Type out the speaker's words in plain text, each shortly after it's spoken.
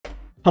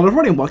Hello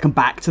everybody and welcome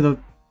back to the...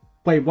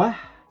 Wait, what?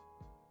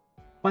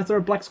 Why is there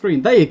a black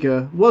screen? There you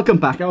go. Welcome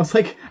back. I was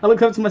like, I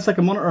looked up to my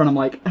second monitor and I'm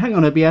like, hang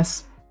on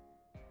OBS.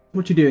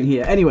 What you doing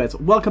here? Anyways,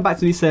 welcome back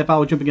to New Save File.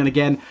 We're jumping in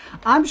again.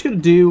 I'm just going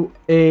to do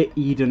a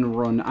Eden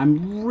run.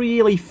 I'm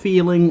really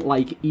feeling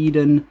like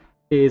Eden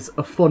is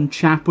a fun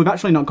chap. We've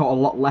actually not got a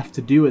lot left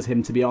to do as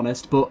him, to be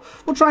honest, but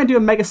we'll try and do a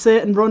Mega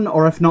Satan run,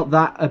 or if not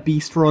that, a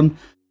Beast run.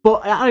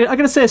 But I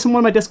gotta say, someone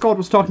on my Discord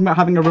was talking about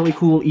having a really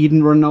cool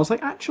Eden run, and I was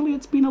like, actually,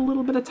 it's been a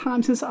little bit of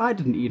time since I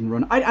did an Eden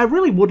run. I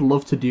really would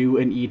love to do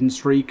an Eden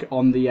streak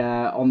on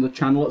the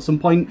channel at some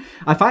point.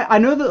 I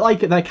know that like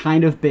they're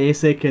kind of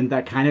basic and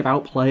they're kind of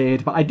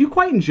outplayed, but I do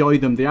quite enjoy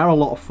them. They are a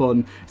lot of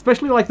fun,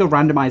 especially like the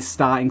randomized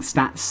starting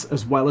stats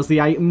as well as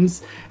the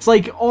items. It's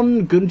like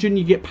on Gungeon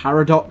you get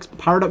Paradox.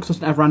 Paradox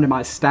doesn't have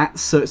randomized stats,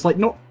 so it's like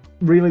not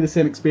really the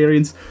same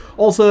experience.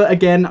 Also,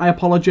 again, I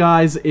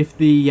apologize if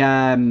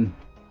the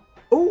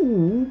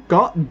oh,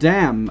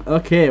 goddamn.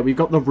 Okay, we've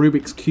got the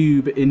Rubik's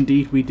Cube.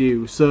 Indeed we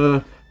do.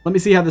 So, let me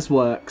see how this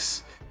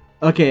works.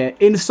 Okay,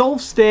 in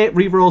solved state,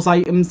 rerolls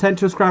items, tend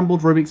to a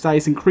scrambled Rubik's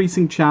dice,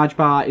 increasing charge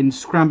bar. In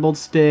scrambled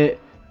state,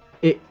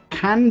 it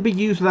can be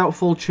used without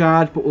full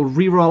charge, but will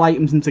reroll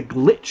items into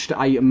glitched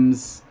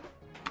items.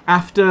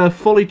 After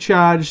fully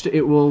charged,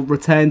 it will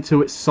return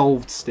to its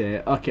solved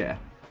state. Okay.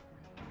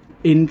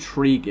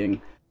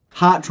 Intriguing.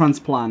 Heart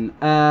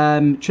transplant.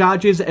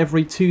 Charges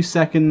every 2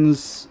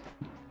 seconds...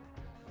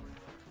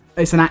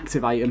 It's an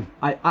active item.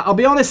 I'll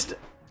be honest,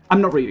 I'm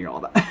not reading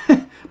all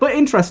that. But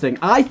interesting.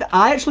 I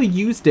actually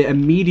used it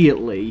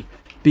immediately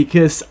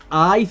because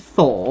I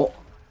thought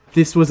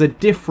this was a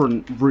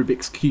different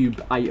Rubik's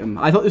Cube item.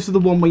 I thought this was the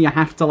one where you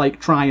have to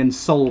like try and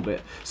solve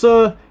it.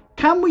 So,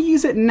 can we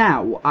use it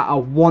now at a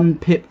 1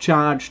 pip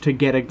charge to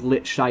get a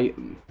glitched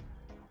item?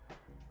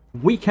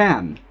 We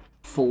can.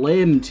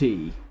 Flame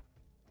tea.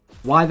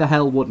 Why the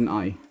hell wouldn't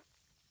I?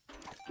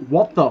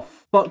 What the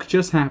fuck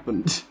just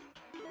happened?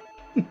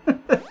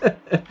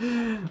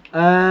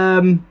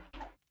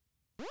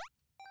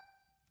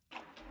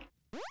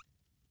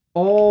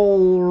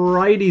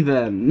 Alrighty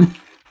then.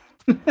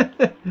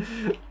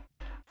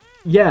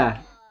 Yeah,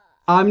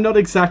 I'm not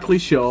exactly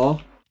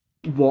sure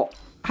what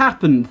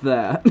happened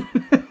there.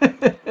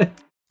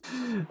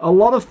 A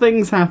lot of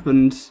things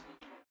happened.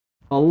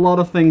 A lot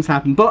of things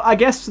happened. But I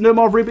guess no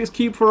more Rubik's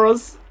Cube for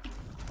us.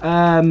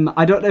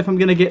 I don't know if I'm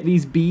going to get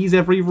these bees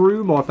every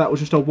room or if that was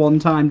just a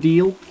one-time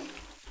deal.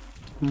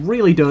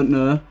 Really don't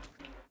know.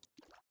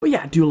 But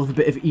yeah, I do love a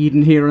bit of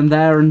Eden here and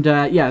there, and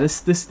yeah,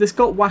 this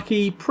got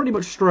wacky pretty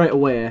much straight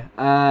away.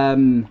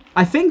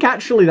 I think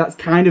actually that's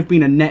kind of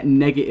been a net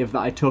negative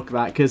that I took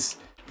that, because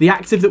the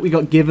active that we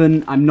got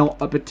given, I'm not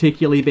a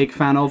particularly big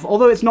fan of,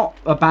 although it's not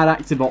a bad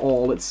active at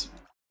all, it's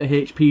a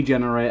HP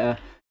generator.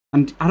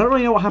 And I don't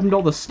really know what happened to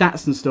all the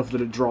stats and stuff that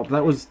it dropped.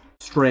 That was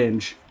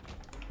strange.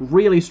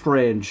 Really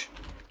strange.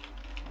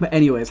 But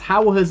anyways,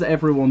 how has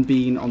everyone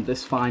been on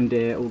this fine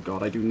day? Oh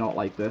god, I do not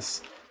like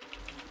this.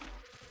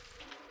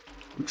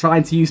 I'm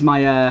trying to use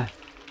my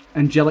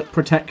angelic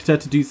protector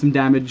to do some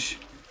damage.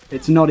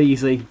 It's not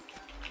easy.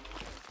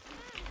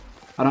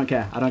 I don't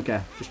care. I don't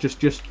care.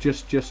 Just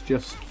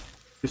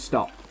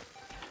stop.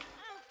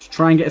 Just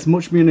try and get as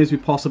much immunity as we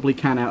possibly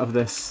can out of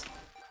this.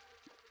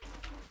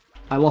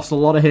 I lost a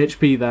lot of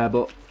HP there,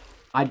 but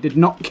I did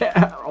not get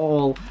at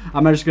all.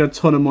 I managed to get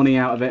a ton of money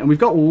out of it, and we've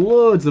got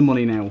loads of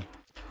money now.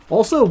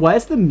 Also,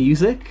 where's the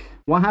music?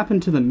 What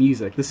happened to the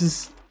music? This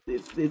is...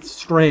 It's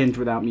strange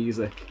without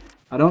music.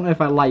 I don't know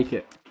if I like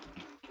it.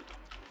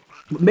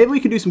 Maybe we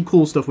can do some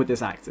cool stuff with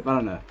this active. I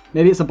don't know.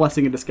 Maybe it's a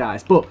blessing in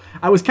disguise. But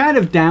I was kind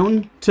of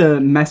down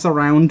to mess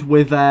around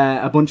with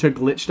a bunch of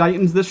glitched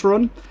items this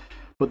run.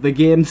 But the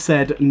game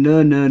said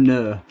no, no,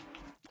 no.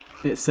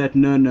 It said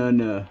no, no,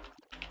 no.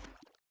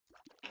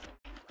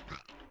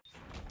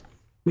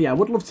 But yeah, I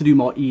would love to do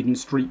more Eden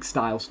Streak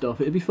style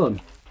stuff. It'd be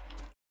fun.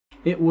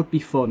 It would be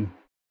fun.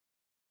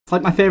 It's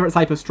like my favourite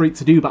type of streak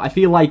to do, but I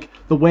feel like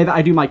the way that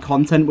I do my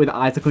content with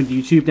Isaac on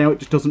YouTube now, it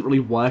just doesn't really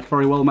work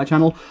very well on my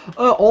channel.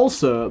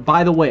 Also,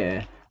 by the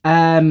way,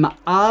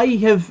 I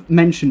have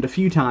mentioned a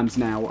few times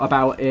now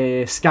about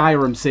a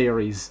Skyrim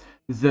series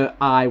that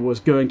I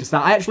was going to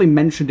start. I actually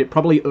mentioned it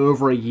probably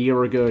over a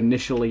year ago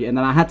initially, and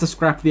then I had to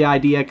scrap the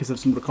idea because of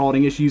some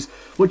recording issues,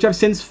 which I've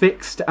since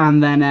fixed,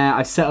 and then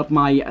I set up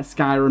my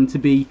Skyrim to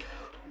be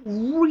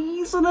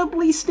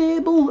reasonably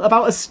stable,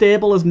 about as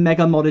stable as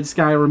mega modded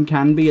Skyrim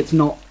can be. It's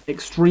not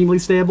extremely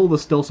stable,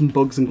 there's still some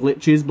bugs and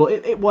glitches, but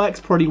it works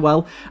pretty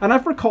well. And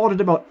I've recorded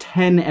about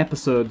 10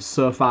 episodes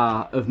so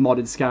far of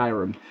modded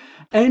Skyrim,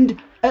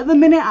 and at the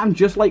minute I'm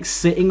just like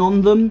sitting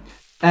on them,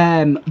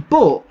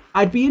 but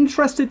I'd be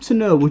interested to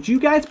know, would you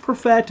guys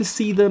prefer to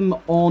see them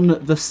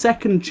on the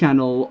second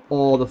channel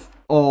or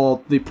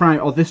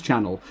this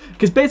channel?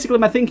 Because basically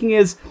my thinking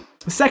is,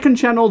 the second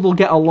channel, they'll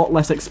get a lot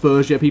less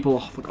exposure.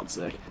 People, oh, for God's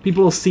sake,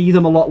 people will see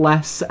them a lot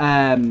less.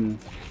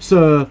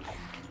 So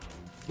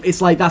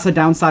it's like that's a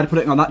downside of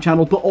putting it on that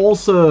channel. But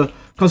also,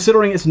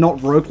 considering it's not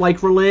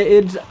roguelike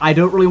related, I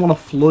don't really want to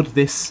flood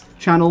this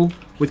channel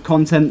with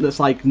content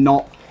that's like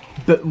not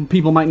but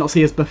people might not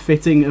see as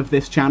befitting of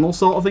this channel,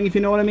 sort of thing, if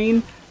you know what I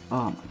mean.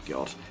 Oh my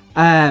god.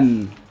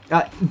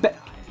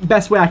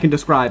 Best way I can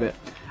describe it.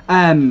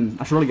 I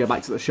should really go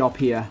back to the shop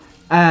here.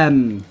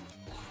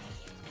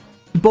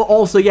 But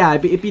also, yeah,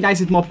 it'd be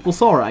nice if more people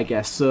saw it, I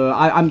guess. So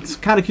I'm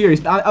kind of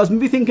curious. I was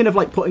maybe thinking of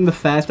like putting the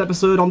first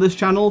episode on this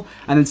channel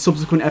and then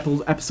subsequent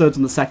episodes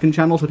on the second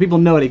channel, so people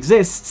know it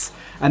exists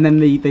and then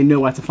they know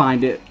where to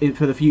find it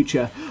for the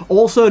future.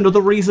 Also,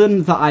 another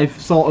reason that I've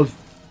sort of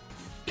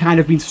kind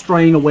of been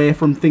straying away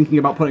from thinking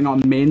about putting it on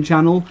the main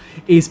channel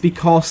is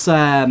because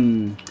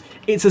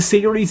it's a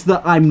series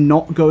that I'm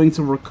not going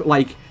to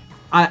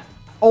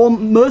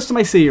on most of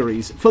my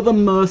series, for the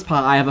most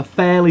part, I have a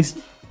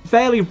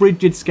fairly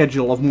rigid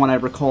schedule of when I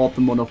record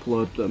them and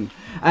upload them.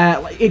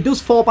 It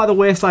does fall by the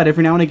wayside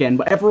every now and again,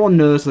 but everyone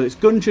knows that it's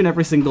Gungeon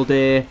every single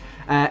day,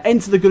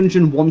 Enter the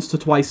Gungeon once to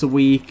twice a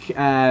week,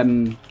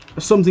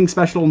 something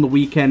special on the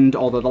weekend,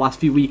 although the last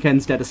few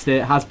weekends Dead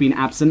Estate has been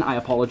absent. I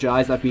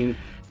apologise, I've been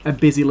a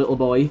busy little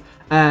boy.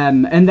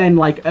 And then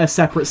like a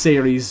separate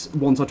series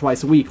once or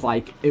twice a week,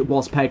 like it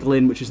was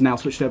Peglin, which is now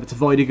switched over to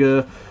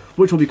Voidigo,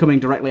 which will be coming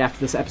directly after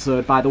this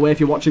episode, by the way, if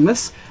you're watching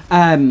this.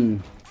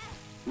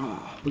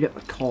 We get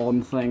the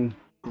corn thing.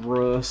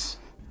 Gross.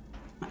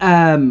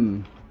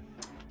 Although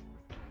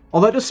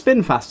it does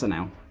spin faster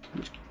now,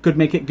 which could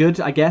make it good,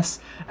 I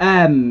guess.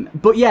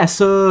 But yeah,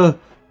 so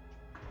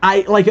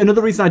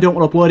another reason I don't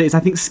want to upload it is I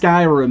think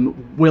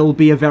Skyrim will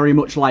be a very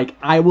much like,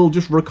 I will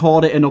just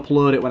record it and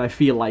upload it when I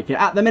feel like it.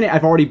 At the minute,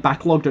 I've already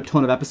backlogged a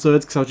ton of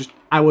episodes because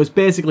I was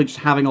basically just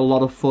having a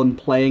lot of fun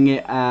playing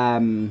it,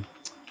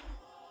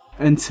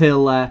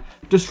 until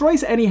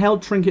destroys any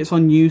held trinkets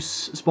on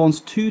use,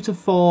 spawns 2 to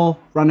 4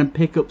 random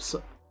pickups.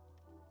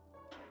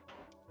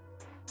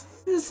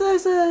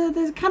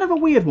 There's kind of a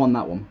weird one,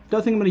 that one.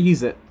 Don't think I'm going to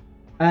use it.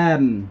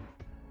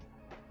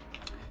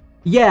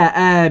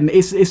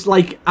 It's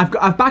like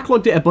I've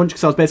backlogged it a bunch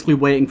because I was basically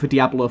waiting for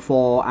Diablo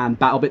 4 and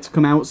BattleBit to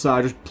come out, so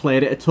I just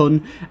played it a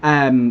ton.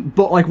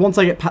 But like once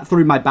I get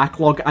through my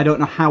backlog, I don't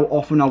know how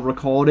often I'll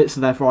record it,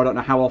 so therefore I don't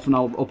know how often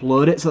I'll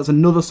upload it. So that's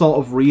another sort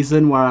of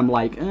reason where I'm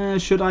like,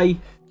 should I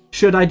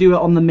do it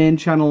on the main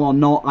channel or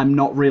not? I'm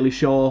not really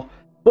sure.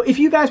 But if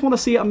you guys want to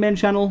see it on main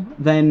channel,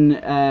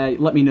 then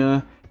let me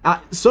know.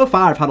 So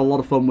far, I've had a lot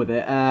of fun with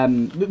it.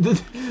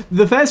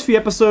 The first few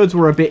episodes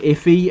were a bit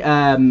iffy.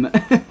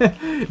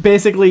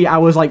 Basically, I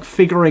was like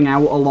figuring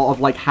out a lot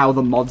of like how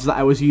the mods that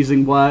I was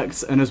using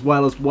worked, and as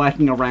well as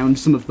working around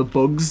some of the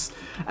bugs,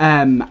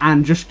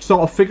 and just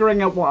sort of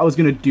figuring out what I was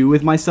going to do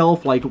with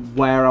myself, like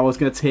where I was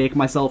going to take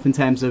myself in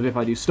terms of if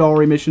I do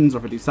story missions or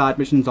if I do side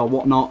missions or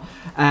whatnot,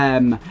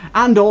 and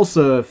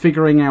also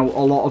figuring out a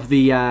lot of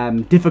the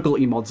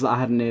difficulty mods that I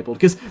had enabled,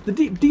 because the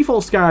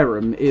default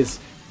Skyrim is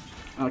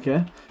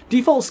okay.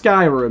 Default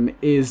Skyrim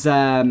is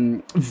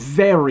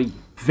very,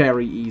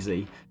 very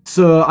easy.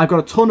 So I've got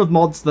a ton of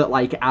mods that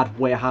like add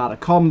way harder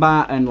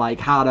combat and like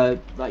harder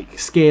like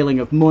scaling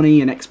of money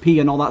and XP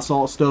and all that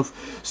sort of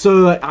stuff.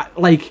 So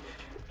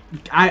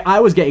I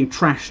was getting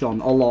trashed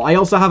on a lot. I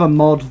also have a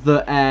mod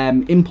that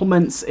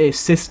implements a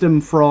system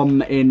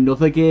from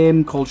another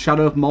game called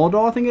Shadow of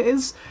Mordor, I think it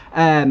is.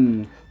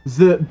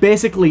 That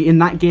basically in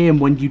that game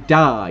when you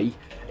die,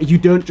 you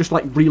don't just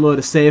like reload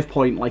a save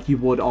point like you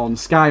would on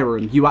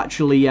Skyrim. You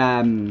actually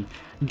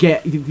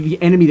get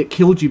the enemy that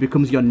killed you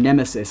becomes your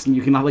nemesis, and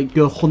you can like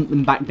go hunt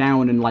them back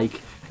down, and like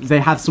they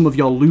have some of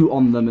your loot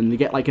on them, and they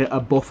get like a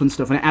buff and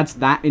stuff, and it adds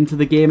that into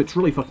the game. It's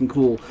really fucking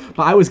cool.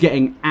 But I was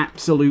getting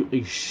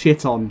absolutely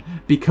shit on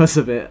because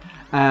of it.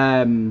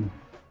 I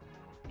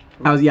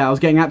was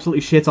getting absolutely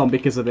shit on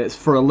because of it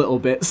for a little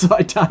bit, so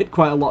I died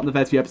quite a lot in the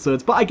first few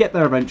episodes, but I get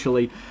there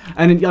eventually.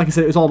 And like I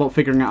said, it was all about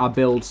figuring out our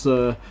build,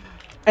 so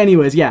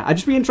anyways, yeah, I'd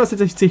just be interested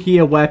to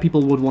hear where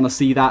people would want to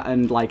see that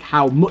and, like,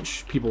 how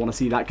much people want to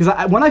see that. Because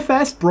when I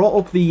first brought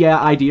up the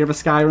idea of a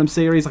Skyrim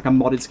series, like a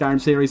modded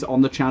Skyrim series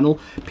on the channel,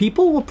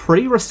 people were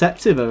pretty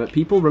receptive of it.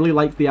 People really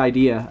liked the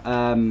idea.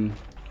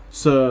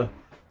 So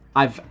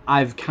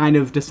I've kind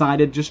of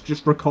decided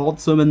just record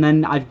some, and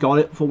then I've got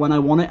it for when I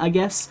want it, I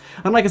guess.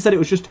 And like I said, it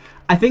was just,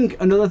 I think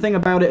another thing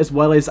about it as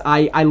well is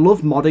I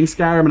love modding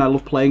Skyrim and I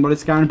love playing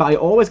modded Skyrim, but I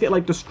always get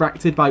like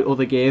distracted by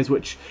other games,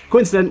 which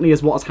coincidentally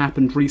is what has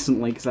happened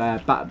recently, because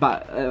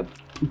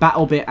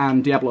BattleBit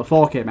and Diablo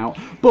 4 came out.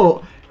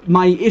 But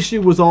my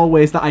issue was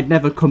always that I'd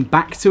never come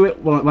back to it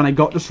when I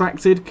got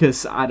distracted,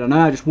 because, I don't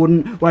know, I just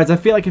wouldn't. Whereas I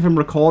feel like if I'm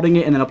recording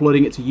it and then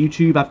uploading it to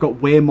YouTube, I've got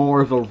way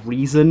more of a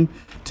reason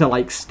to,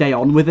 like, stay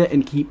on with it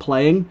and keep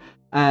playing.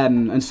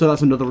 And so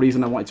that's another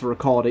reason I wanted to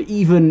record it,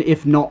 even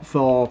if not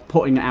for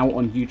putting it out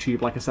on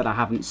YouTube. Like I said, I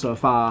haven't so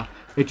far.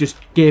 It just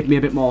gave me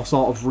a bit more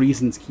sort of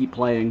reason to keep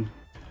playing.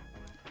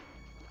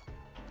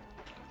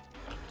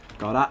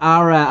 God,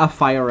 our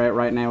fire rate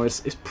right now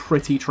is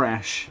pretty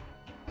trash.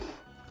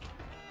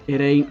 It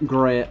ain't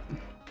great.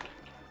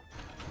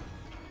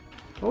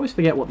 I always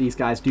forget what these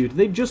guys do. Do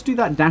they just do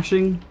that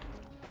dashing?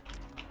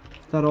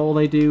 Is that all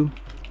they do?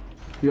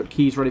 We got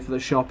keys ready for the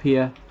shop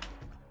here.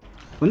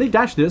 When they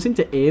dash, they don't seem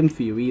to aim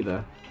for you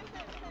either.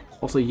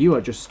 Also, you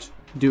are just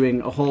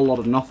doing a whole lot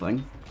of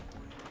nothing.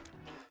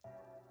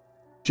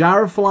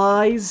 Jar of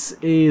Flies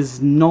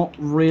is not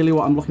really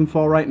what I'm looking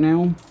for right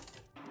now.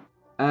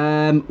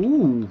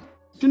 Ooh. Do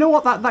you know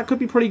what? That could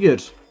be pretty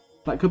good.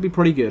 That could be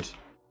pretty good.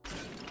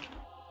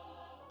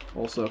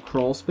 Also,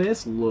 crawl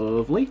space.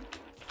 Lovely.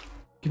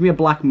 Give me a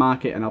black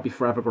market and I'll be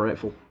forever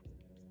grateful.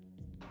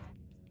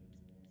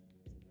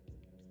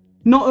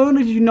 Not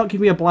only did you not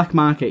give me a black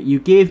market, you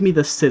gave me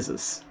the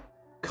scissors.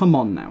 Come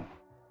on now.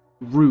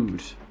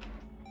 Rude.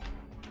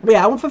 But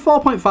yeah, I went for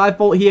 4.5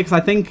 volt here because I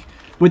think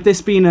with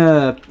this being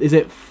a, is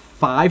it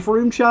 5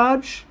 room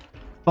charge?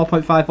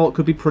 4.5 volt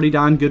could be pretty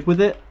darn good with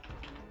it.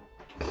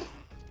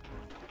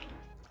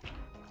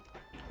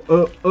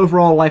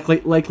 Overall,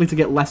 likely to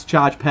get less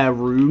charge per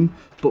room,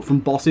 but from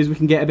bosses we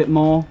can get a bit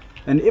more.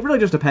 And it really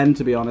just depends,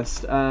 to be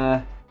honest.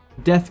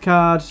 Death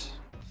card.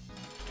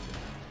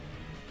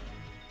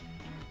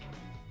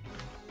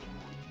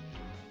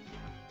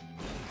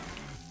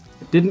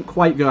 It didn't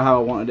quite go how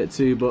I wanted it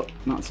to, but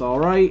that's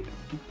alright.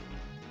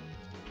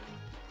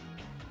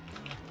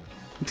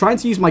 I'm trying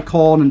to use my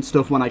corn and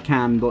stuff when I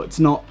can, but it's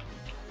not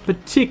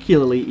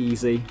particularly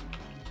easy.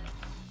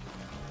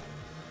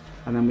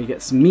 And then we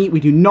get some meat. We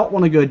do not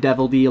want to go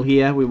Devil Deal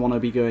here. We want to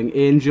be going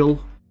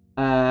Angel.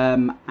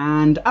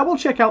 And I will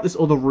check out this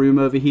other room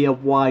over here.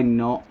 Why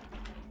not?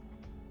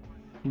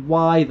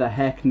 Why the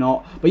heck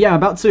not? But yeah, I'm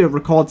about to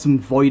record some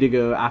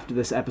Voidigo after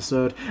this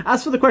episode.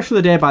 As for the question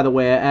of the day, by the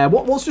way,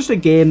 what's just a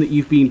game that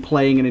you've been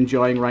playing and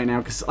enjoying right now?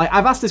 Because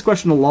I've asked this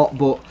question a lot,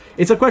 but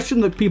it's a question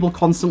that people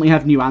constantly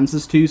have new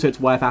answers to, so it's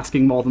worth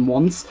asking more than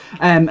once.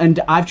 And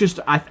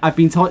I've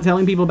been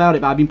telling people about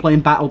it, but I've been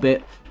playing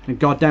BattleBit. And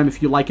goddamn,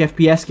 if you like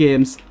FPS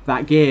games,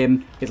 that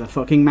game is a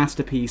fucking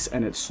masterpiece,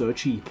 and it's so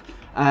cheap.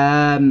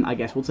 I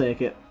guess we'll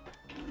take it.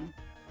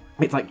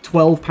 It's like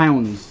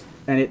 £12,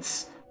 and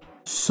it's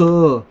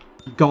so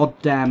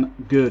goddamn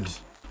good.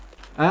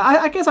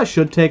 I guess I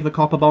should take the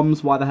copper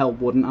bombs. Why the hell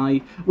wouldn't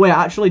I? Wait,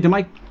 actually,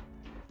 does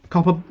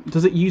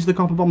it use the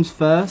copper bombs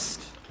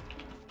first?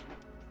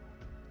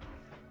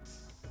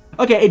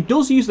 Okay, it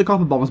does use the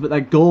copper bombs, but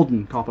they're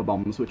golden copper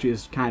bombs, which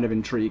is kind of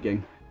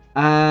intriguing.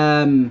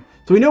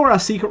 So we know where our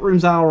secret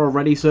rooms are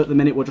already, so at the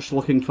minute we're just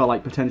looking for,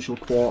 like, potential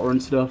quarter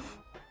and stuff.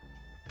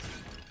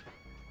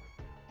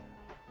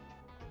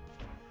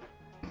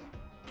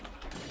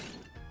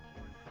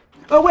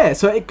 Oh wait,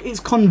 so it's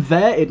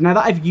converted, now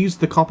that I've used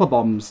the copper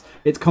bombs,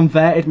 it's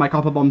converted my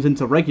copper bombs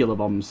into regular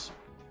bombs.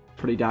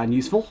 Pretty darn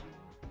useful.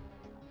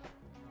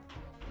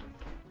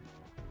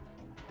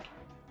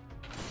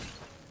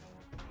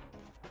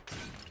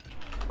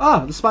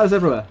 Ah, the spiders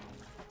everywhere.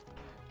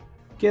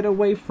 Get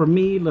away from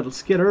me, little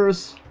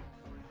skitters.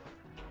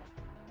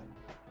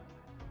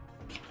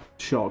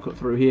 Shortcut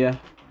through here.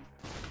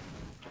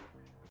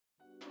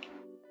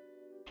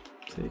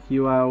 Take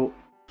you out.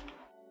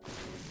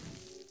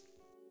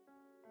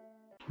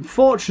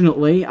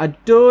 Unfortunately, I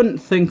don't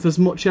think there's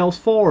much else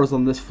for us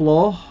on this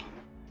floor.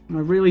 I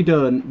really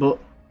don't, but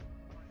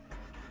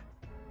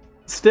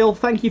still,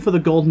 thank you for the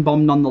golden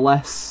bomb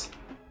nonetheless.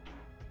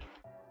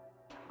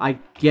 I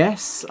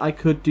guess I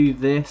could do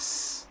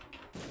this.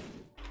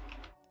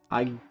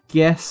 I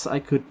guess I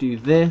could do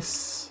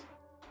this.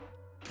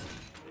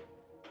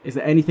 Is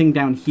there anything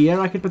down here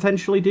I could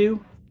potentially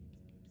do?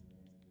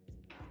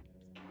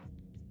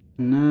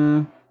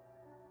 No.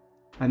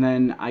 And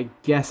then I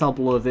guess I'll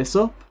blow this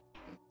up.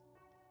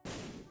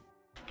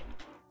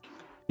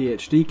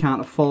 PhD,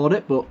 can't afford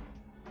it, but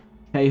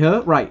hey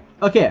ho. Right,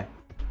 okay.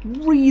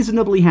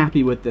 Reasonably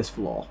happy with this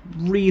floor.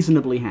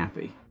 Reasonably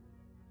happy.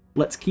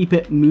 Let's keep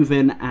it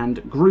moving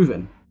and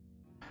grooving.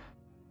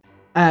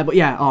 But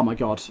yeah, oh my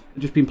god.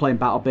 I've just been playing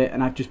BattleBit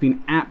and I've just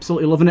been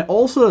absolutely loving it.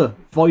 Also,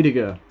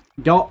 Voidigo.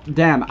 God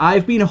damn,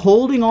 I've been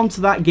holding on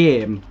to that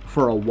game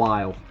for a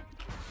while.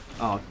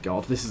 Oh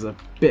god, this is a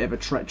bit of a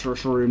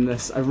treacherous room,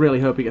 this. I really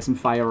hope we get some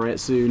fire rate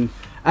soon.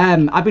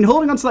 I've been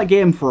holding on to that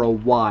game for a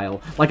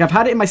while. Like, I've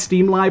had it in my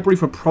Steam library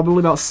for probably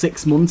about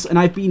 6 months, and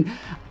I've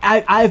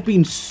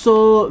been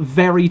so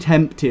very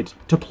tempted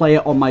to play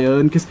it on my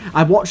own, because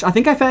I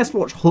think I first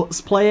watched Huts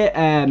play it,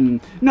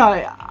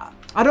 no,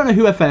 I don't know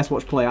who I first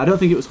watched play. I don't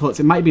think it was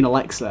Huts. It might have been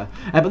Alexa.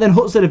 But then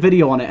Huts did a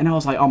video on it, and I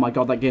was like, oh my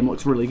god, that game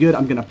looks really good.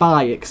 I'm going to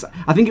buy it. 'Cause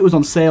I think it was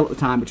on sale at the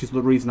time, which is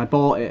the reason I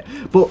bought it.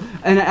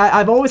 And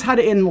I've always had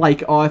it in,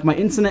 like, oh, if my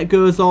internet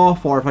goes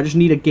off, or if I just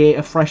need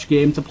a fresh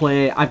game to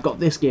play, I've got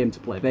this game to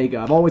play. There you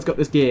go. I've always got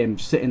this game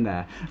just sitting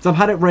there. So I've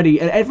had it ready.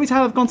 And every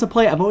time I've gone to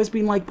play it, I've always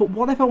been like, but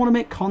what if I want to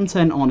make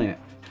content on it?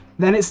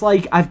 Then it's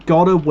like, I've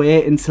got to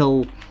wait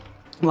until...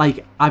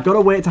 Like, I've got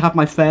to wait to have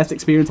my first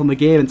experience on the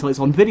game until it's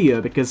on video,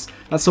 because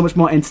that's so much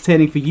more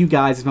entertaining for you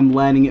guys if I'm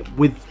learning it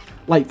with,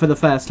 like, for the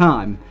first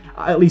time.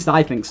 At least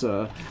I think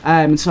so.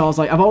 So I was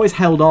like, I've always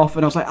held off,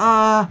 and I was like,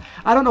 I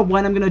don't know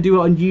when I'm going to do it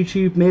on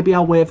YouTube. Maybe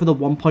I'll wait for the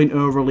 1.0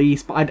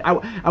 release. But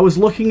I was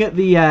looking at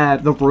the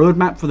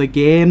roadmap for the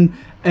game,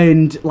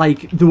 and,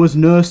 like, there was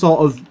no sort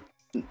of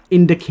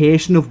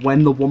indication of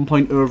when the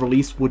 1.0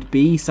 release would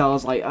be. So I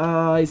was like,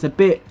 it's a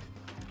bit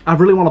I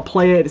really want to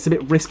play it. It's a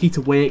bit risky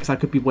to wait because I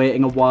could be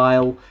waiting a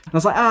while. And I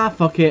was like,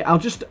 fuck it.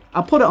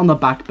 I'll put it on the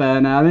back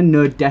burner. I'm in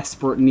no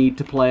desperate need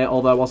to play it,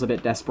 although I was a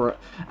bit desperate.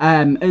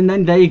 And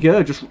then there you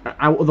go, just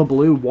out of the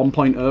blue,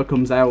 1.0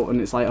 comes out,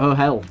 and it's like, oh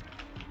hell.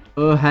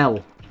 Oh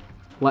hell.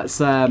 Let's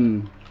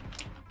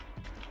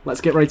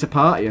get ready to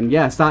party. And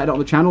yeah, started it on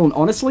the channel, and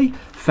honestly,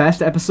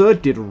 first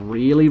episode did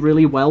really,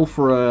 really well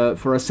for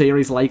a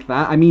series like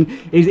that. I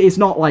mean, it's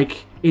not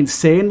like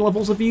insane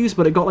levels of views,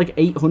 but it got like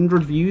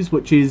 800 views,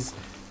 which is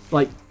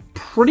like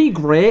pretty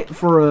great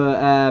for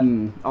a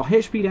oh,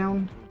 HP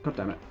down. God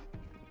damn it.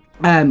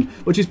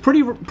 Which is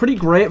pretty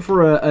great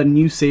for a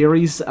new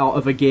series out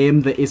of a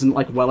game that isn't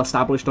like well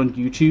established on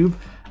YouTube.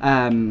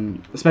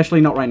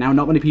 Especially not right now.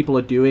 Not many people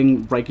are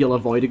doing regular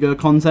Voidigo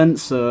content,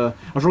 so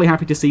I was really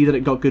happy to see that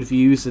it got good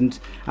views, and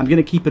I'm going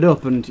to keep it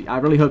up, and I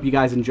really hope you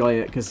guys enjoy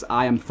it, because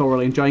I am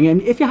thoroughly enjoying it.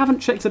 And if you haven't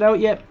checked it out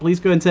yet, please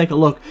go and take a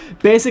look.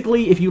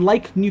 Basically, if you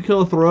like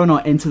Nuclear Throne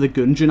or Enter the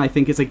Gungeon, I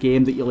think it's a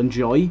game that you'll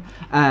enjoy,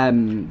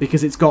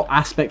 because it's got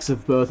aspects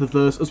of both of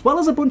those, as well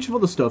as a bunch of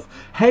other stuff.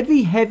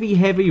 Heavy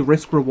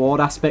risk-reward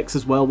aspects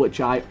as well,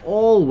 which I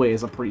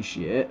always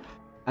appreciate.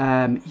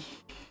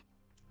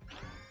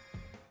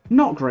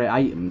 Not great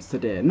items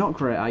today, not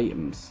great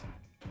items.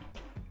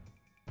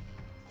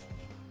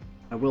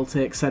 I will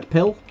take said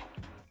pill.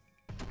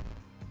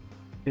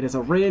 It is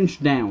a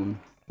range down.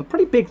 A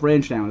pretty big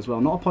range down as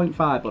well, not a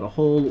 0.5, but a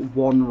whole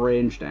 1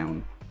 range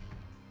down.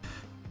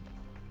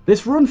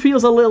 This run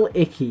feels a little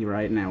icky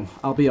right now,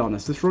 I'll be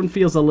honest. This run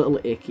feels a little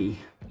icky.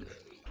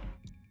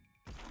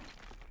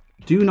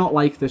 Do not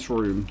like this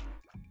room.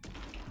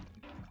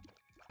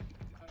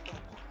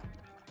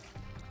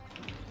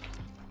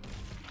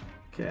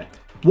 Okay.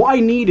 What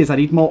I need is I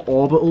need more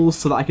orbitals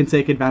so that I can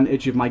take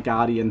advantage of my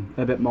Guardian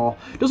a bit more.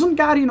 Doesn't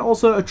Guardian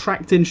also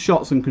attract in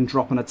shots and can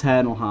drop an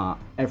Eternal Heart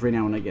every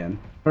now and again?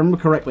 If I remember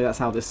correctly, that's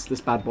how this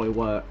bad boy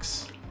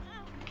works.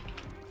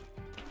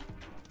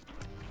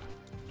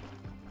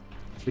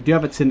 We do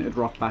have a Tinted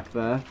Rock back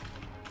there.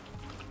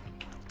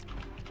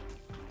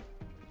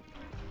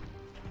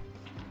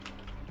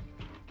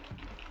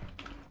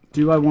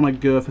 Do I want to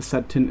go for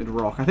said Tinted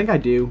Rock? I think I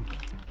do.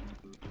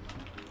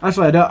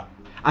 Actually, I don't.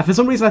 For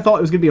some reason, I thought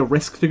it was going to be a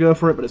risk to go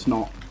for it, but it's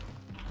not.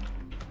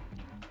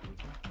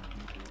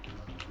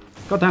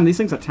 God damn, these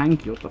things are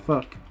tanky. What the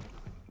fuck?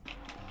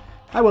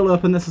 I will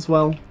open this as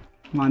well.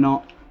 Why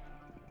not?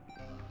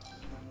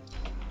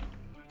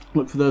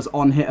 Look for those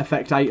on-hit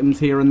effect items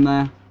here and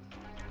there.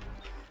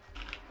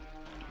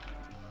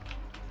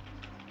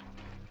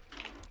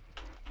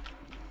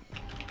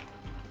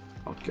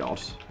 Oh,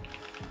 God.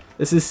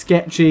 This is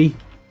sketchy.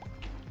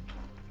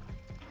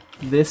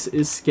 This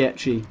is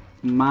sketchy.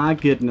 My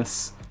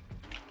goodness.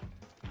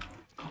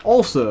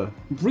 Also,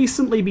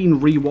 recently been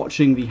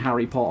rewatching the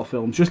Harry Potter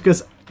films, just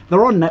because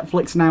they're on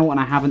Netflix now and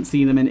I haven't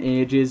seen them in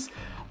ages.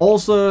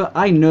 Also,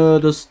 I know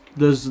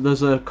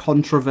there's a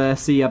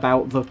controversy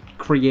about the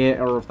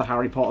creator of the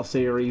Harry Potter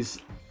series.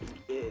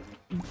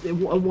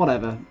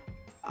 Whatever.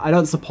 I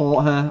don't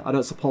support her, I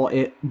don't support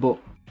it, but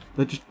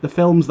the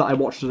films that I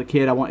watched as a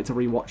kid, I wanted to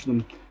rewatch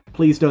them.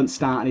 Please don't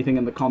start anything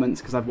in the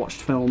comments because I've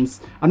watched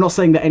films. I'm not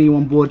saying that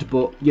anyone would,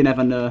 but you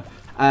never know.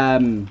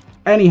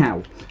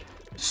 Anyhow,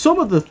 some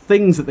of the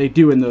things that they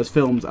do in those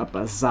films are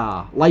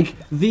bizarre. Like,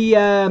 the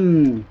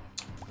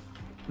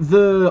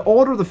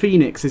Order of the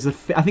Phoenix is,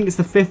 I think it's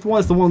the 5th one,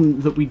 it's the one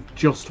that we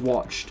just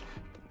watched.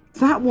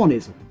 That one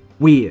is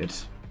weird.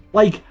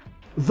 Like,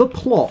 the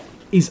plot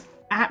is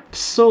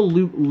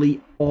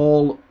absolutely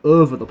all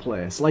over the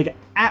place. Like,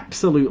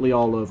 absolutely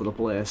all over the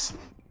place.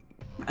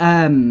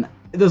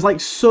 There's,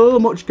 like, so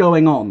much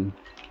going on,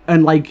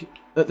 and, like,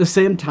 at the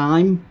same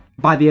time,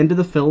 by the end of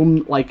the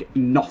film, like,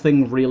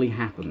 nothing really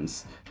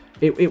happens.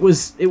 It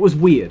was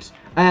weird.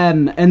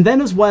 And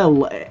then as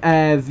well,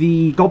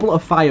 the Goblet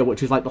of Fire,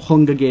 which is like the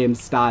Hunger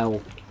Games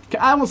style.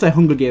 I won't say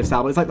Hunger Games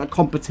style, but it's like the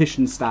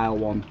competition style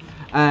one.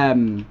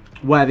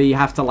 Where they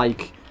have to,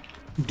 like,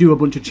 do a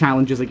bunch of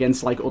challenges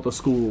against, like, other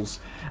schools.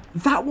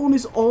 That one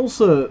is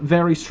also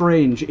very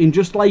strange in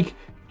just, like,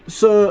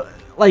 so,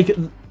 like,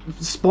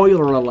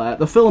 spoiler alert,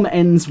 the film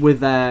ends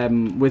with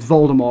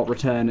Voldemort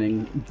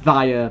returning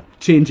via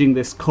changing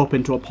this cup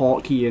into a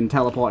portkey and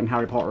teleporting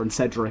Harry Potter and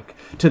Cedric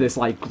to this,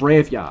 like,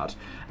 graveyard.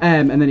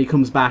 And then he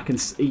comes back and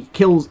he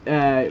kills,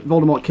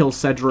 Voldemort kills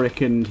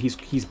Cedric, and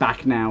he's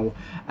back now.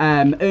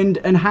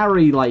 And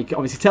Harry, like,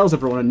 obviously tells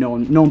everyone, and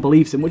no one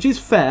believes him, which is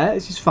fair,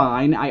 it's just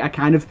fine. I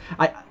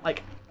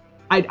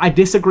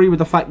disagree with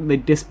the fact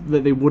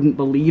that they wouldn't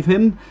believe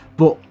him,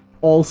 but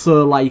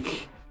also,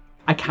 like,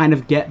 I kind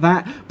of get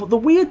that. But the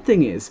weird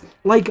thing is,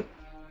 like,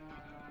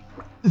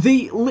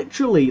 they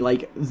literally,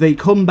 like, they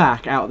come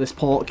back out of this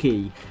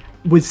portkey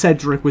with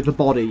Cedric with the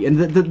body, and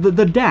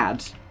the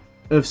dad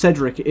of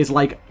Cedric is,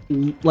 like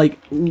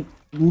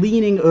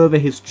leaning over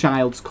his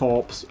child's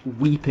corpse,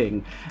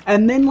 weeping.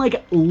 And then,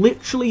 like,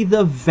 literally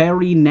the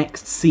very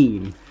next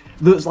scene,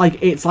 That's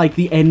like, it's like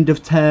the end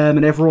of term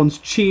and everyone's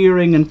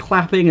cheering and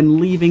clapping and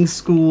leaving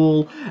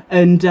school.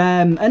 And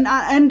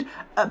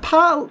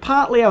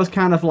partly I was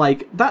kind of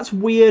like, that's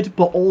weird,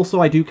 but also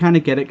I do kind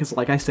of get it because,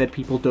 like I said,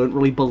 people don't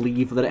really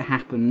believe that it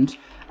happened.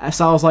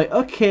 So I was like,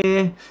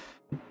 okay,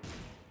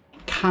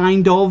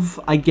 kind of,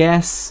 I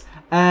guess.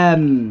 I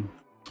don't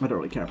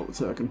really care about the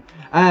token.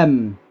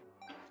 I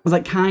was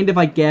like, kind of,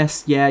 I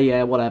guess,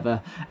 yeah,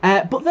 whatever.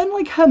 But then,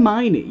 like,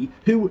 Hermione,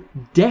 who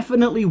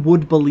definitely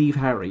would believe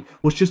Harry,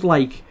 was just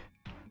like,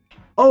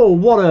 oh,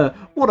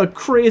 what a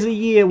crazy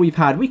year we've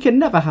had. We can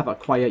never have a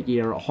quiet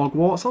year at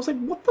Hogwarts. I was like,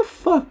 what the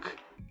fuck?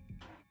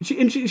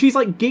 She's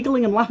like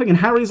giggling and laughing, and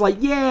Harry's like,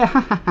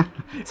 yeah,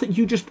 it's like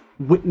you just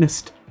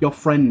witnessed your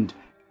friend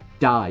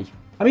die.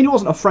 I mean, it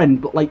wasn't a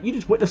friend, but like, you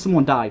just witnessed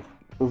someone die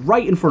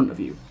right in front of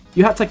you.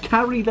 You had to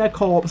carry their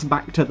corpse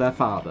back to their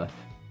father.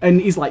 And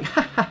he's like,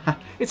 ha ha ha.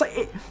 It's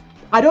like,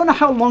 I don't know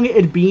how long it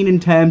had been in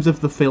terms of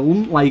the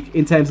film, like,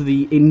 in terms of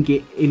the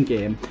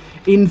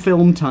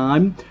in-film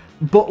time.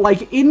 But,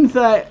 like,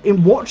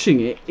 in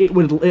watching it, it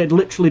had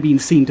literally been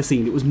scene to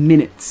scene. It was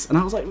minutes. And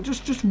I was like,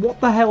 just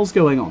what the hell's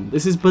going on?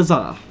 This is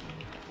bizarre.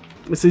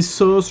 This is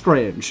so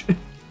strange.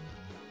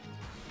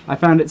 I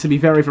found it to be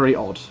very, very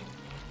odd.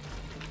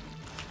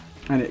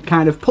 And it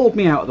kind of pulled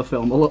me out of the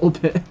film a little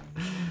bit.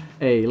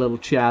 Hey, little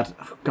Chad.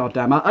 Oh,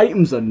 goddamn, our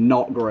items are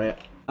not great.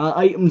 Our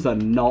items are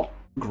not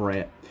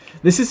great.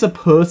 This is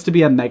supposed to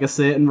be a Mega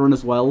Satan run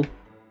as well.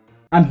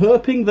 I'm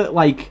hoping that,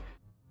 like,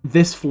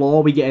 this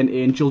floor we get an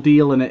Angel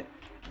Deal and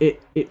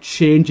it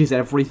changes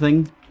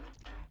everything.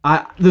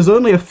 There's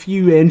only a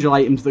few Angel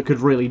items that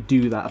could really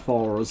do that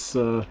for us,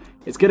 so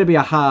it's going to be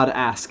a hard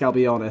ask, I'll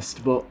be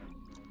honest, but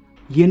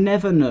you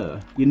never know.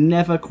 You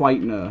never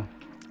quite know.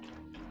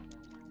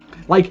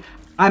 Like,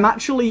 I'm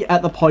actually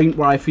at the point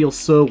where I feel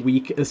so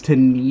weak as to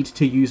need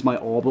to use my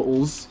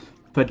orbitals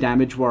for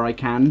damage where I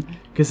can,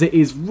 because it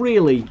is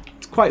really,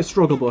 it's quite a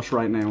struggle bush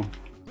right now.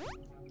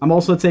 I'm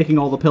also taking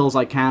all the pills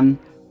I can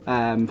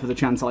for the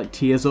chance of like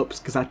tears ups,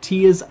 because our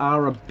tears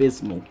are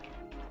abysmal.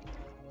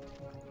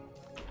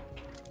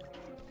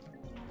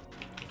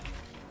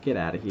 Get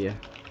out of here.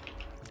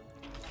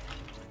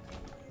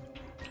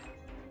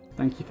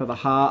 Thank you for the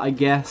heart, I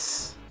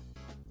guess.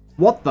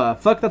 What the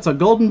fuck? That's a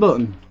golden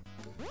button.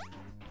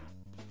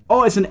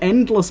 Oh, it's an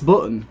endless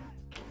button.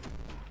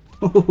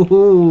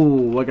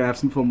 Ooh, we're gonna have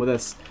some fun with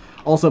this.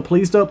 Also,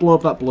 please don't blow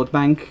up that blood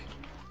bank.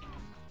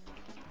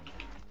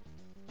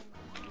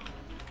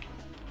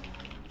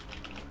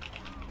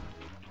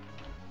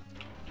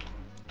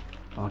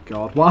 Oh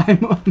god, why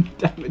my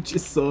damage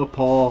is so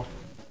poor.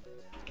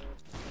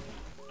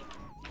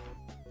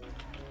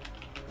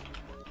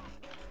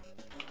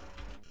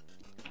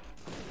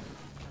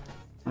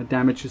 My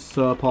damage is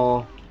so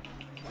poor.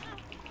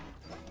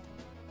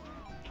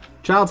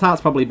 Child's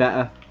Heart's probably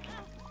better.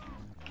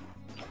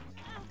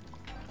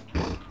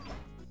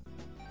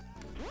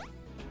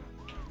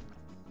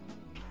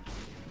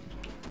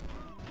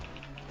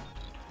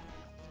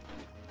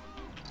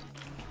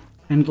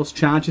 Endless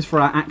charges for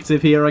our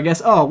active here, I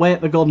guess. Oh,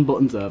 wait, the golden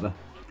button's over.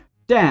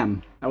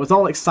 Damn, I was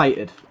all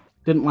excited.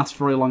 Didn't last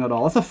very long at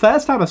all. That's the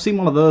first time I've seen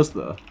one of those,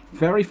 though.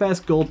 Very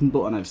first golden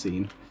button I've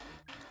seen.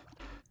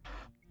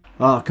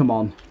 Oh, come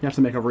on. You have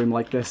to make a room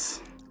like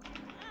this.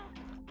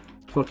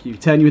 Fuck you.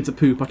 Turn you into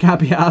poop. I can't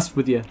be arsed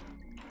with you.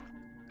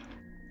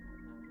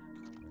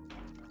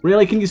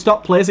 Really? Can you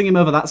stop placing him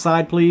over that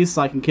side, please,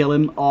 so I can kill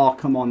him? Oh,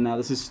 come on now.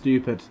 This is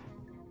stupid.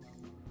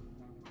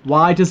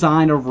 Why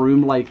design a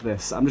room like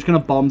this? I'm just going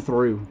to bomb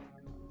through.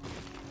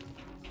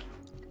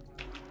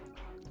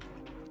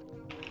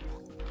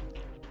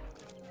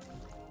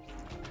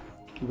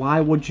 Why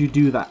would you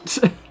do that?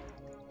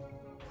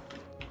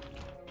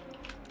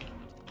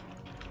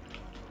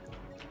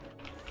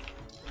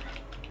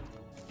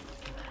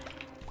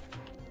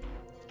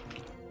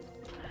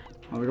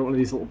 Oh, we got one of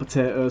these little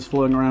potatoes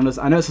floating around us.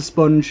 I know it's a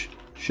sponge.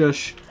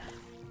 Shush.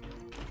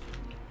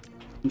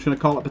 I'm just going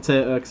to call it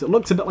potato because it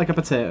looks a bit like a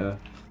potato.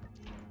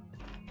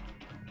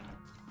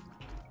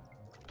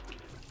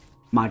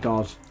 My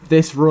god,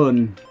 this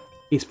run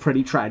is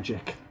pretty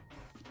tragic.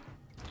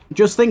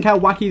 Just think how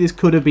wacky this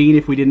could have been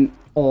if we didn't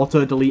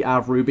auto-delete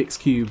our Rubik's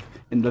Cube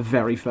in the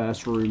very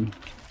first room.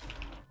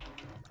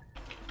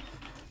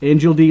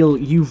 Angel Deal,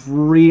 you've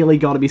really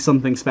got to be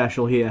something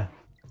special here.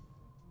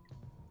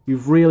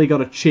 You've really got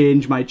to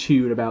change my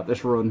tune about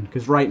this run,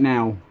 because right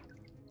now,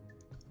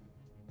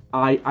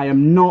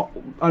 I'm not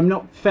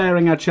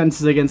faring our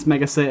chances against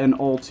Mega Satan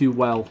all too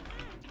well.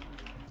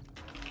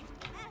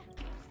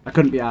 I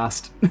couldn't be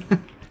arsed.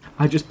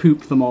 I just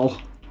pooped them all.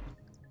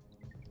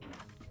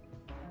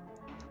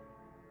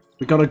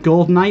 We got a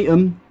golden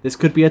item. This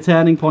could be a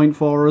turning point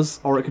for us,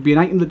 or it could be an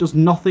item that does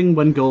nothing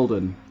when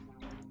golden.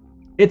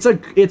 It's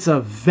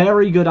a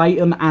very good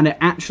item, and it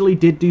actually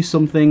did do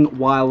something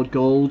while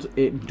gold.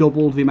 It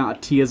doubled the amount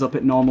of tears up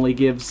it normally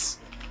gives.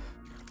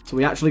 So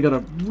we actually got a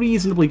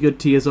reasonably good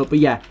tears up. But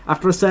yeah,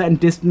 after a certain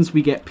distance,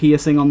 we get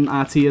piercing on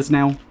our tears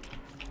now.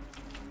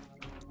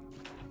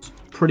 It's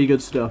pretty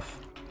good stuff.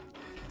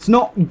 It's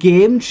not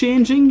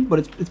game-changing, but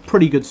it's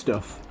pretty good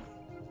stuff.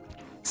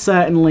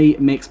 certainly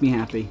makes me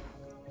happy.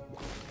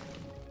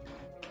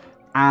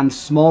 And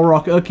small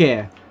rock.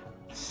 Okay.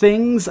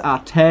 Things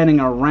are turning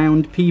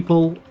around,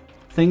 people.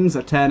 Things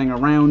are turning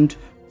around.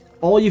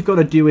 All you've got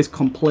to do is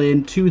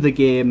complain to the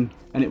game,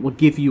 and it will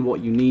give you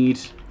what you need.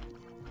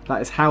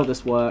 That is how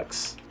this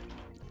works.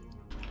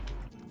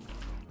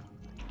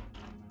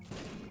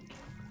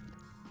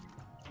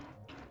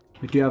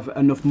 We do have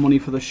enough money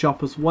for the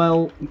shop as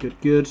well. Good,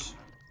 good.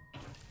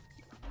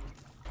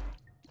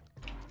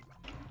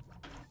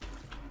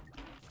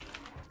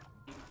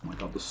 Oh my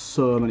god, there's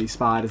so many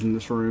spiders in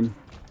this room.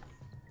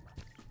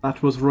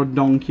 That was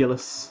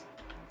redonkulous.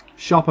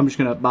 Shop, I'm just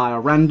going to buy a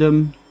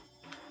random.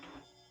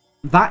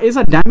 That is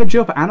a damage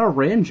up and a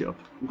range up.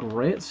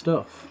 Great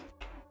stuff.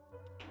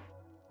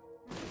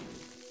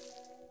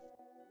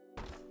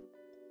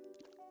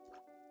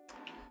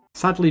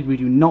 Sadly, we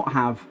do not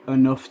have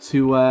enough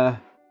to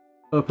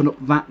open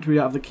up that. We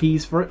don't have the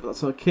keys for it, but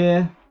that's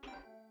okay.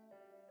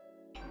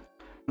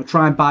 I'll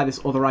try and buy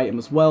this other item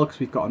as well, because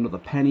we've got another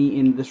penny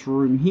in this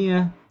room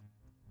here.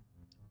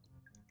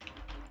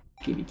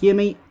 Gimme,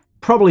 gimme.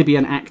 Probably be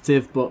an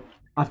active, but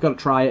I've got to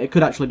try it. It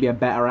could actually be a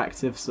better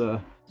active,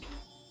 so...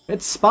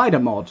 It's spider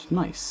mod.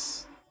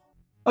 Nice.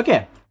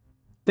 Okay.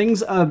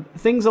 Things are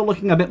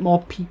looking a bit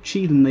more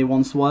peachy than they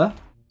once were.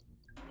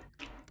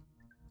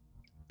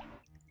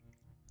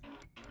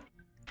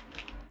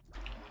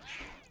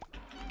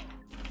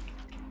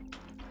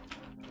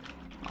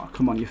 Oh,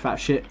 come on, you fat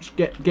shit. Just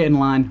get in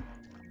line.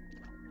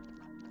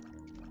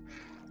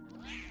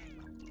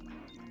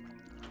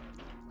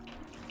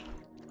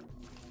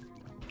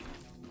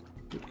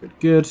 Good, good,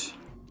 good.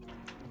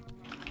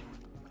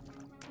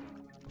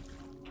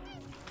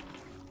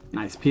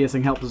 Nice,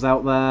 piercing helped us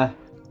out there.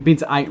 We've been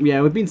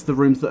to the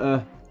rooms that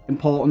are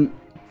important.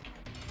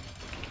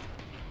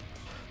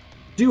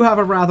 Do have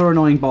a rather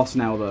annoying boss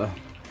now, though.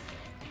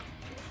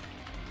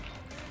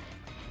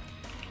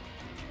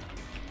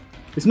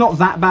 It's not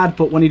that bad,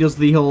 but when he does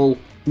the whole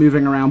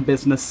moving around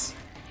business,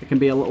 it can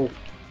be a little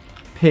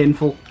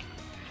painful.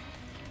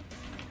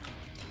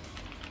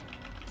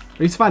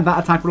 I used to find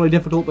that attack really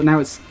difficult, but now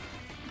it's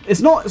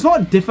not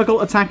a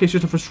difficult attack, it's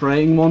just a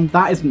frustrating one.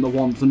 That isn't the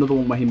one, there's another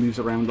one where he moves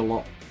around a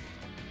lot.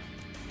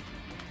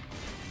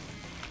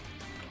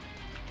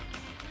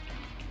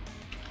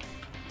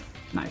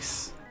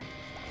 Nice.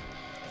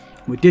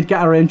 We did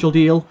get our angel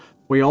deal.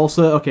 We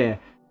also... Okay.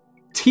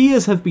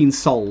 Tiers have been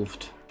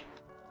solved.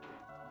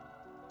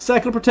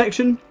 Circle of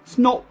protection. It's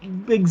not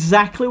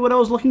exactly what I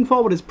was looking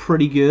for, but it's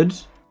pretty good.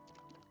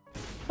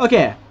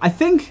 Okay. I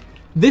think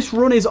this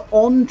run is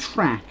on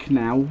track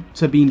now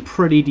to being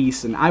pretty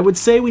decent. I would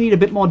say we need a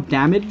bit more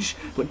damage,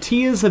 but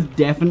tiers have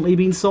definitely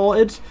been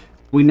sorted.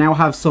 We now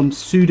have some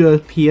pseudo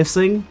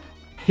piercing.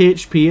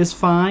 HP is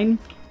fine.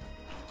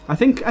 I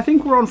think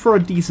we're on for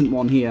a decent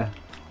one here.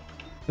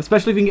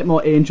 Especially if we can get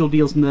more angel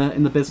deals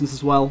in the business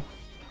as well.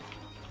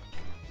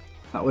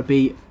 That would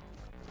be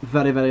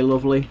very, very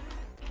lovely.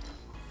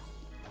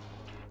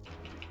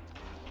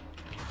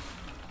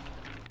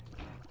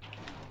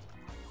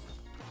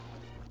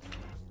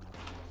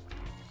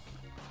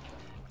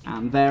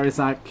 And there is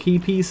our key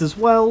piece as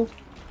well.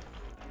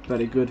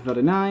 Very good,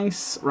 very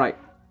nice. Right.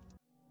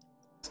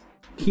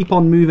 Keep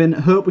on moving.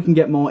 Hope we can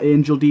get more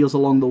angel deals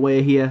along the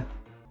way here.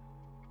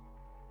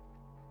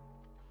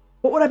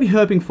 What would I be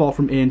hoping for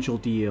from Angel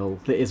Deal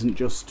that isn't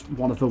just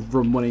one of the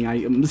run-winning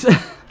items? I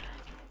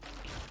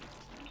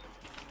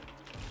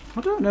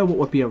don't know what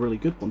would be a really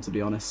good one, to be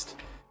honest.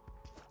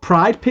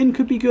 Pride Pin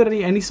could be good.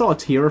 Any sort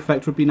of tier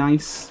effect would be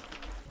nice.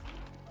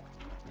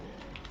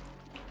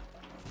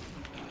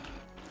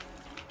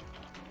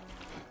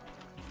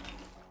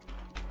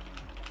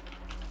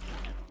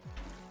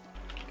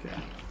 Okay.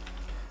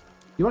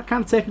 You are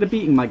kind of taking a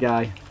beating, my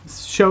guy.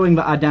 It's showing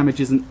that our damage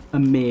isn't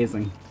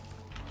amazing.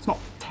 It's not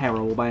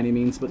terrible by any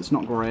means, but it's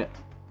not great.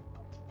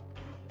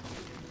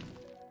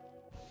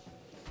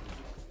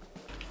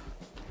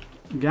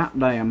 God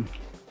damn.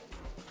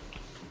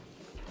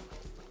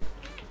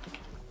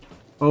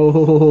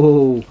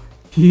 Oh,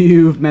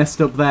 you've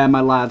messed up there,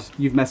 my lad.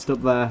 You've messed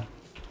up there.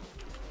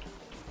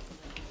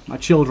 My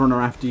children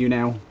are after you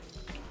now.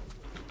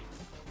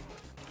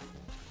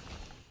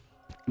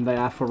 And they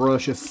are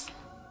ferocious.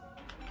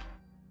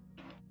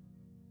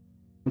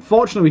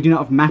 Unfortunately, we do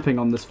not have mapping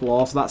on this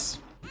floor, so that's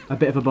a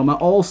bit of a bummer.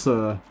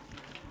 Also,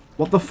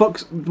 what the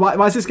fuck's...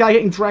 Why is this guy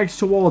getting dragged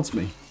towards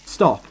me?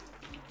 Stop.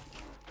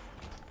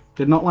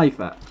 Did not like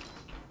that.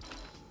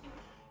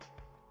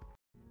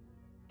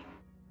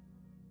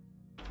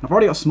 I've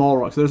already got small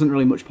rocks, so there isn't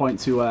really much point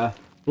to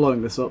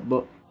blowing this up,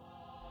 but...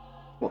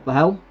 What the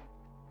hell?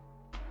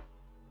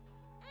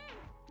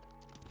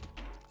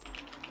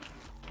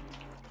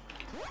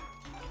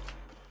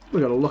 We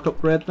got a luck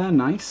upgrade there,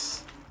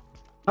 nice.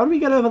 How do we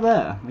get over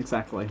there,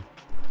 exactly?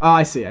 Oh,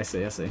 I see.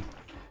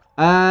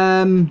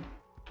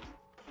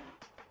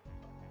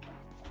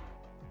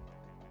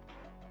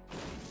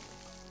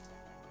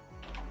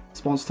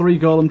 Spawns 3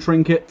 golem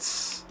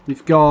trinkets.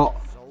 We've got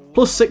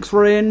 +6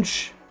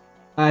 range.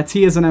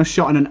 Tiers are now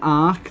shot in an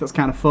arc. That's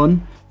kind of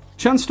fun.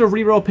 Chance to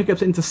reroll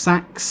pickups into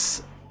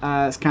sacks.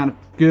 It's kind of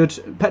good.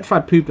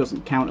 Petrified poop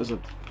doesn't count as a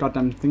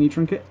goddamn thingy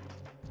trinket.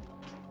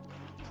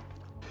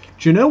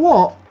 Do you know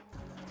what?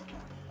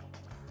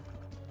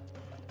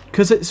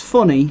 Because it's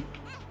funny,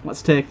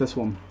 let's take this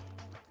one.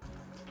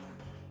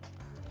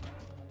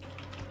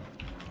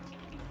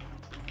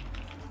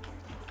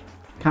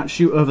 Can't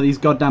shoot over these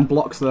goddamn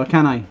blocks though,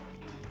 can I?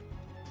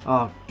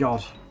 Oh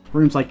god.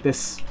 Rooms like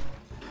this.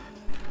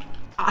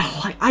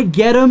 I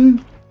get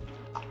them.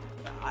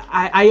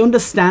 I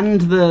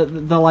understand the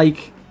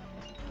like,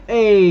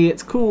 hey,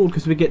 it's cool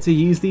because we get to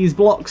use these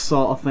blocks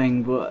sort of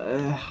thing, but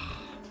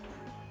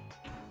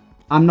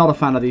I'm not a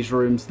fan of these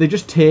rooms. They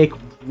just take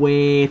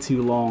way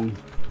too long.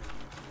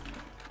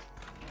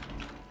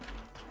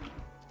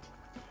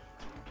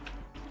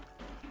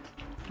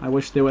 I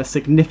wish they were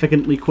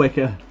significantly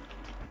quicker.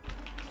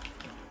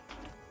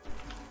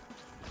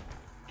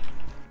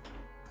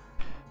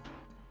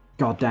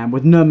 God damn,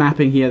 with no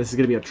mapping here, this is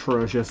going to be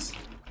atrocious.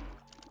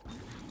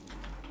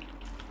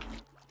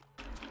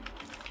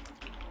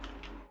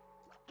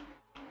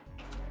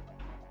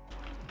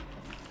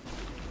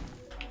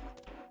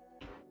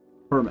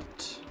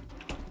 Hermit.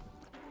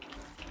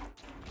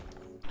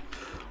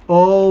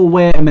 Oh,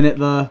 wait a minute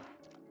though.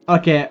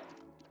 Okay,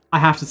 I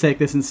have to take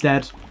this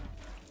instead.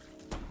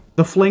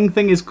 The fling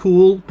thing is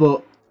cool,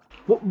 but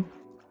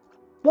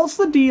what's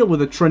the deal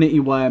with a Trinity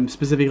worm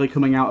specifically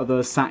coming out of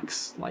those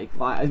sacks? Like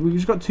we've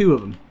just got 2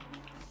 of them.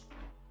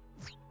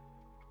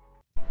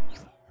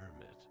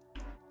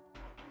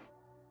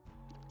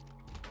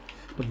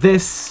 But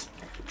this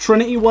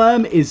Trinity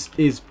worm is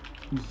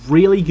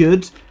really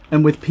good,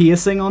 and with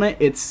piercing on it,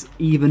 it's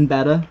even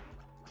better.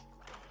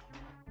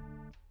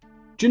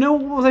 Do you know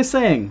what was I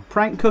saying?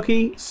 Prank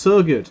cookie,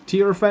 so good.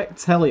 Tier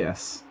effects, hell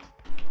yes.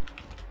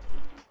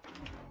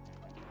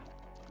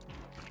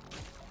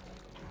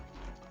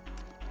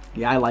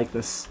 Yeah, I like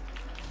this.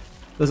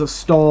 There's a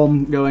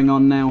storm going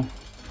on now.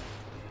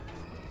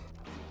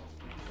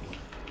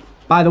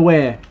 By the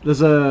way,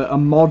 there's a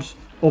mod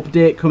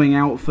update coming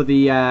out for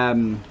the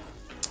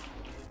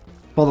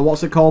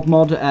what's it called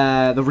mod?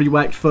 The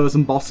reworked foes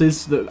and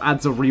bosses that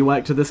adds a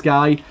rework to this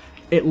guy.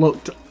 It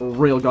looked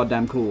real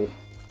goddamn cool.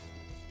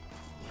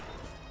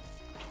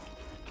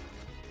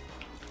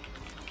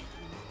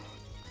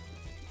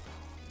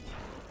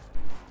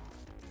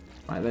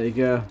 Right, there you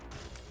go.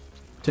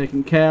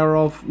 Taken care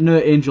of. No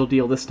angel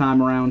deal this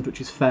time around,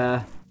 which is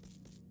fair.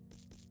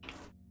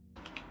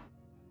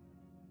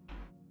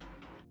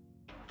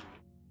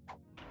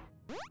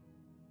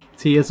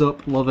 Tears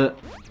up, love it.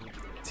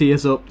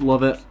 Tears up,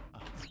 love it.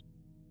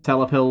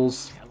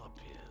 Telepills.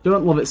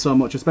 Don't love it so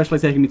much, especially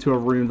taking me to a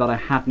room that I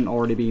hadn't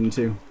already been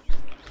to.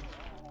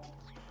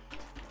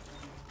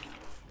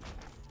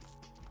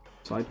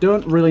 So I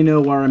don't really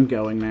know where I'm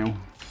going now.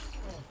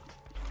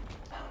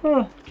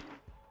 Huh.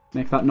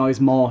 Make that noise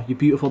more, you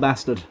beautiful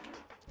bastard.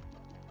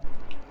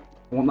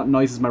 I want that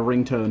noise as my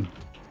ringtone.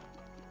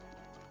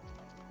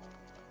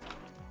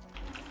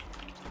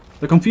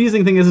 The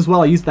confusing thing is as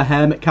well, I used the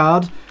hermit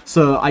card,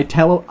 so I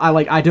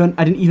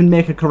didn't even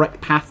make a correct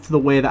path to the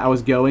way that I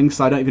was going,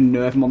 so I don't even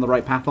know if I'm on the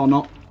right path or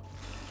not.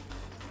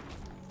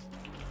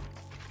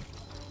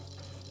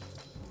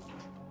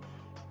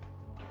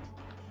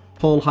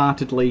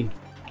 Wholeheartedly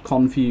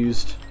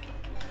confused.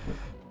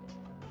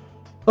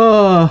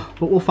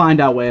 But we'll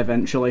find our way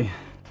eventually.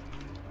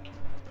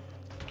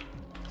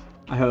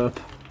 I hope.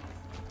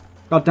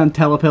 Goddamn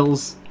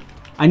telepills.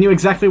 I knew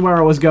exactly where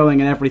I was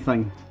going and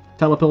everything.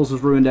 Telepills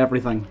has ruined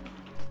everything.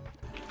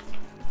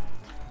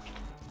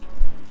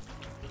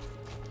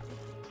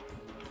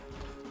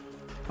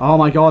 Oh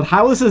my god,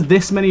 how is there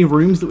this many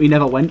rooms that we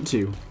never went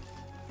to?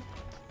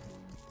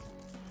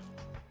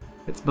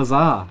 It's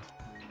bizarre.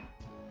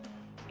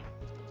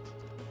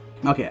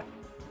 Okay.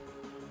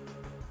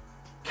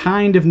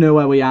 Kind of know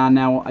where we are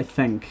now, I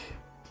think.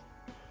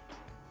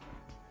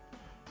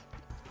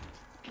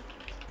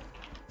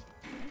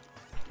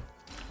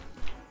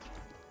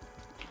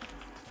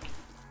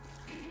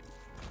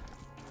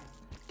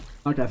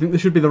 Okay, I think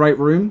this should be the right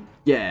room.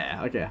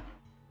 Yeah, okay.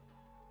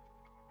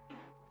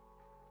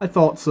 I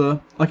thought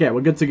so. Okay,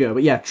 we're good to go.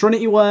 But yeah,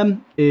 Trinity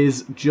Worm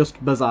is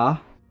just bizarre.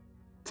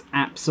 It's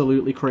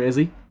absolutely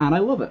crazy, and I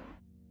love it.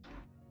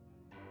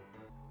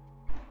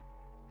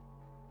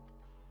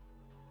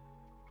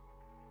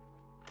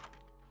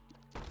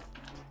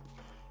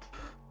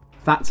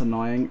 That's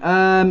annoying.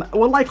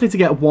 We're likely to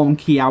get 1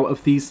 key out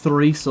of these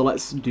 3, so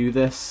let's do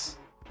this.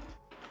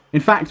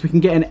 In fact, we can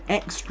get an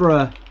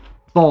extra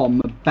bomb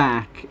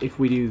back if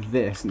we do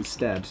this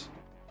instead.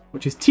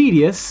 Which is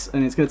tedious,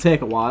 and it's going to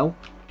take a while.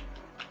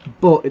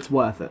 But it's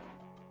worth it.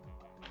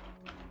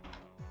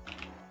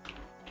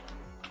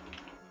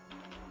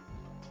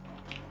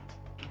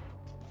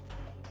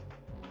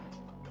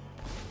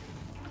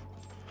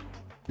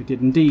 We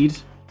did indeed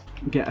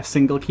get a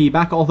single key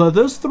back, although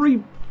those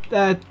 3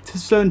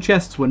 stone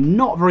chests were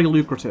not very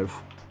lucrative,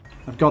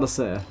 I've got to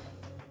say.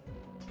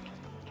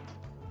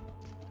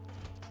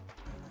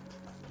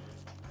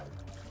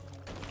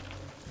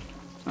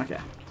 Okay.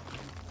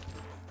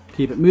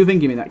 Keep it moving,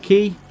 give me that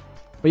key.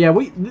 But yeah,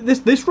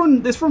 this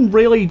run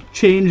really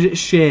changed its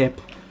shape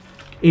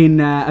in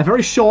a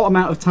very short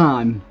amount of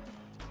time.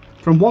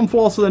 From one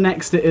floor to the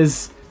next, it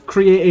has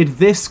created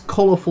this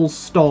colourful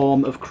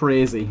storm of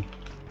crazy.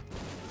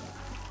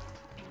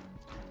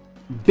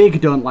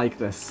 Big don't like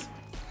this.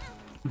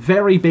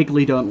 Very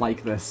bigly don't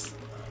like this.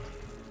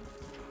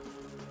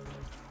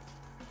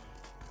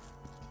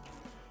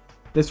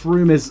 This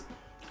room is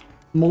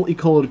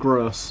multicoloured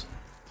gross.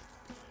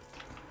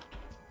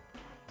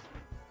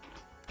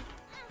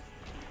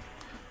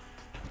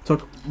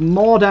 Took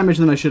more damage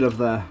than I should have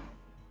there.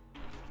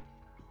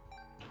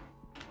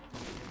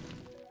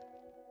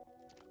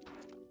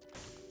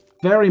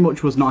 Very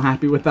much was not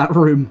happy with that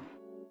room.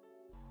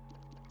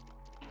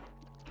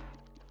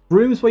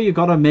 Rooms where you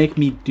gotta make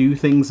me do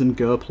things and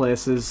go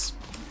places.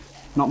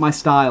 Not my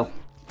style.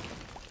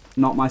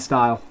 Not my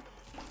style.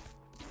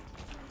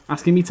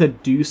 Asking me to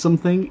do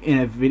something in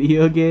a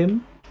video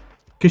game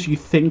because you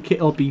think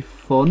it'll be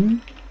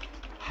fun?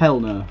 Hell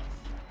no.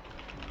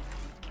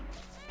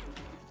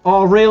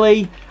 Oh,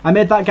 really? I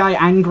made that guy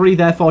angry,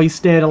 therefore he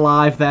stayed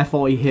alive,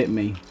 therefore he hit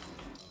me.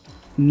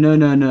 No,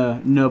 no,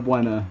 no. No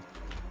bueno.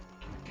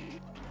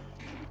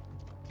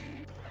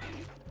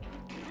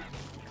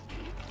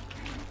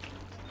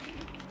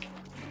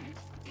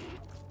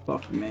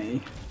 Fuck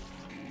me.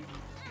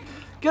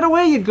 Get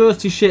away, you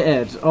ghosty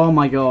shithead. Oh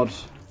my god.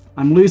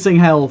 I'm losing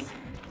health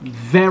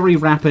very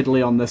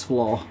rapidly on this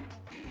floor.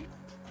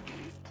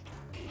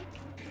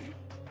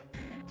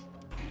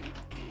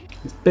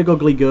 These big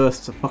ugly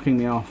ghosts are fucking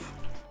me off.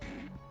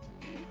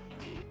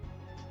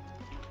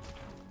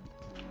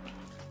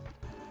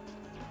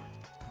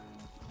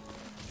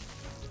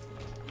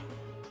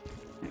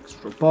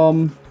 Extra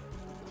bomb.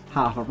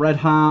 Half a red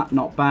heart,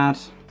 not bad.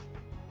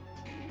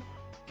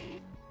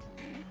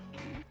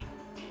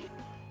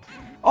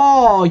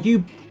 Oh,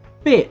 you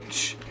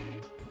bitch!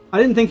 I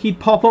didn't think he'd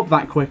pop up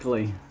that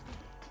quickly.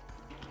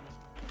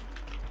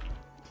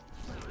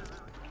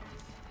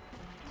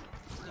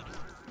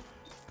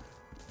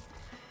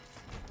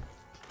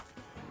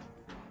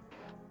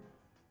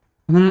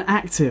 And then an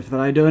active that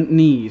I don't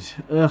need.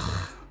 Ugh.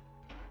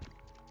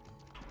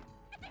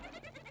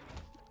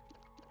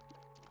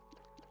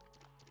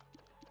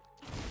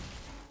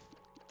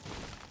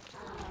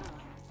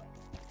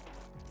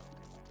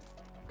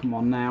 Come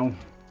on now.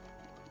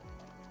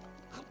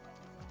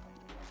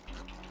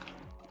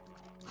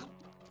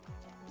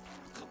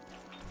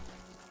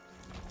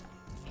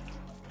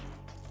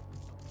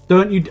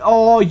 Don't you...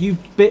 Oh, you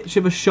bitch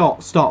of a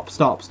shot. Stop,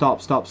 stop,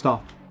 stop, stop,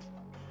 stop.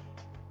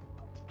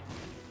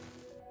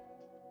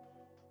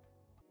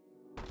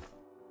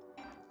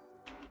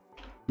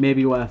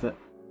 Maybe worth it.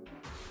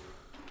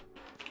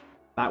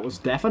 That was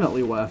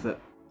definitely worth it.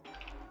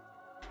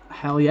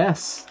 Hell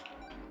yes.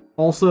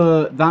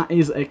 Also, that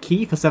is a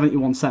key for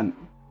 71 cent.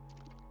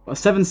 A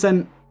 7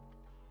 cent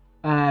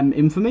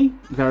infamy.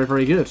 Very,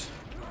 very good.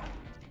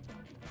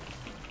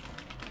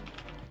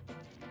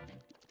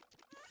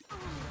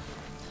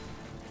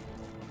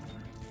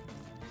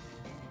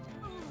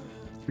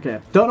 Okay,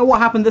 don't know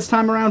what happened this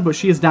time around, but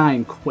she is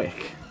dying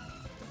quick.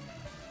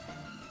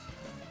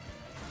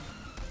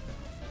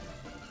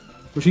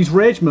 But she's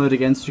rage mode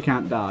again, so she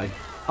can't die.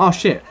 Oh,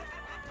 shit.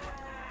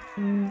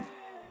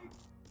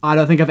 I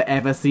don't think I've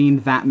ever seen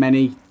that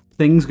many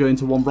things go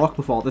into one rock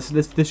before.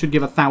 This should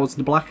give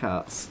 1,000 black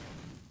hearts.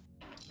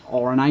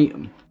 Or an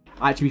item.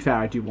 To be fair,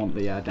 I do want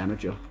the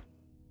damage up.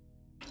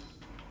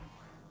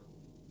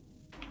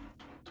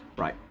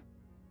 Right.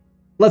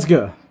 Let's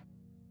go.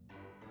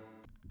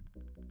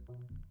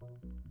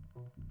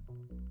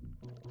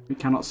 We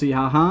cannot see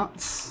our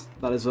hearts.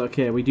 That is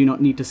okay. We do not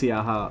need to see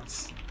our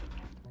hearts.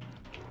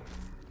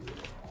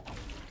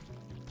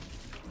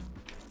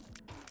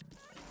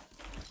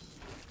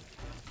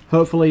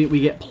 Hopefully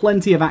we get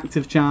plenty of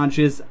active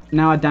charges.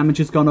 Now our damage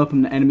has gone up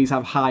and the enemies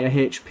have higher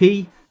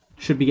HP.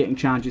 Should be getting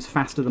charges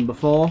faster than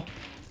before.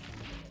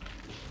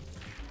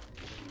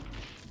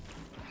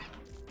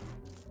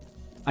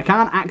 I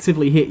can't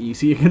actively hit you,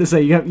 so you're going to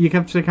say you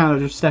have to kind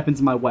of just step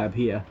into my web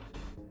here.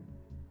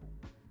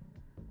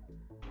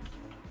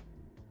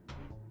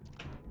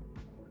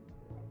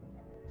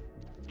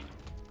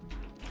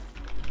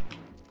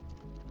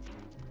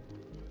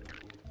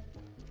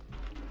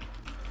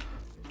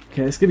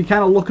 Okay, it's going to be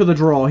kind of luck of the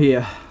draw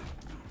here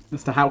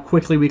as to how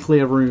quickly we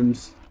clear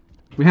rooms.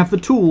 We have the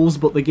tools,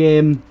 but the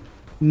game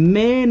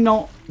may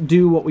not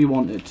do what we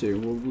want it to.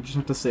 We'll just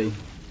have to see.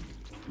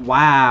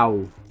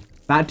 Wow.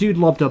 That dude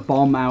lobbed a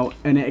bomb out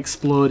and it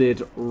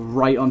exploded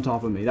right on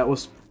top of me. That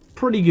was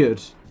pretty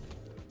good.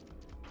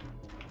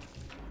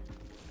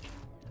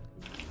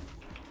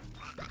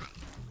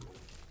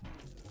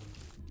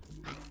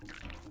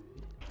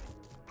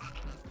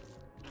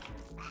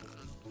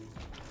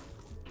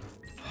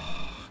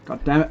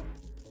 God damn it.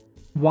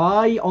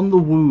 Why on the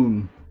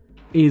womb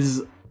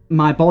is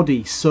my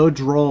body so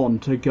drawn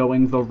to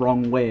going the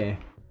wrong way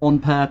on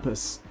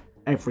purpose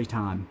every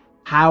time?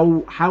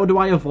 How do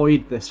I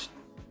avoid this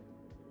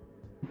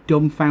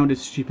dumbfounded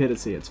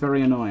stupidity? It's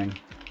very annoying.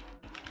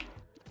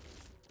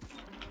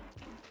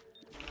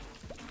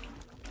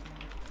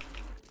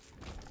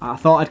 I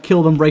thought I'd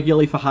kill them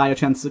regularly for higher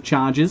chances of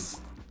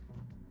charges.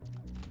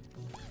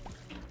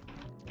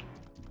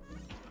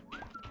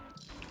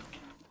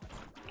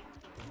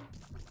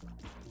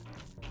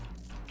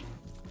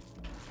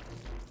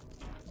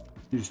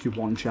 You just do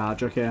one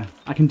charge, okay.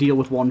 I can deal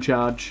with one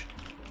charge.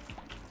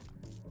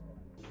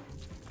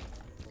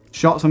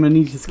 Shots, I'm going to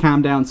need you to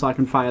calm down so I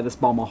can fire this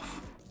bomb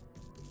off.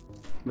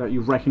 Without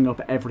you wrecking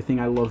up everything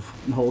I love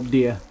and hold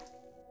dear.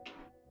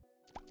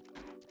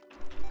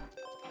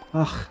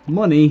 Ugh,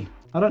 money.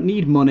 I don't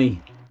need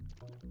money.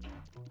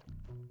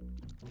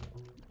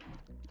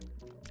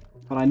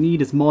 What I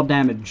need is more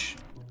damage.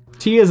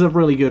 Tiers are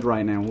really good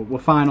right now. We're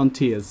fine on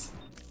tiers.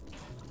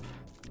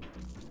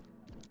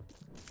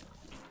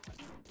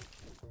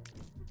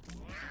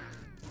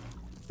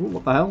 Ooh,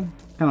 what the hell?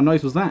 What kind of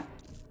noise was that?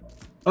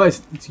 Oh,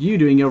 it's you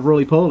doing your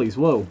roly-polies.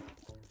 Whoa.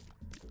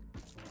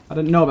 I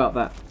didn't know about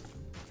that.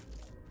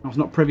 I was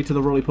not privy to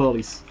the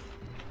roly-polies.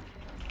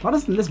 Why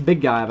doesn't this big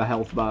guy have a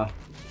health bar?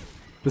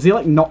 Does he,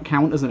 like, not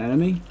count as an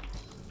enemy?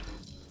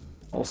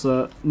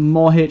 Also,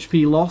 more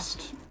HP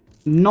lost.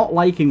 Not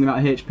liking the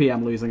amount of HP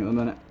I'm losing at the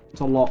minute.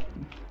 It's a lot.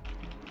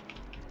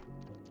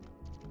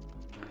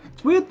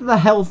 It's weird that the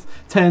health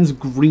turns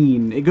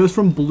green. It goes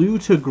from blue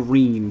to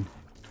green.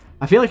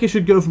 I feel like it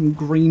should go from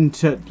green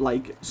to,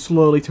 like,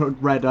 slowly to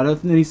red. I don't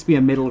think there needs to be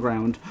a middle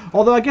ground.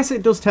 Although I guess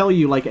it does tell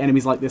you, like,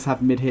 enemies like this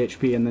have mid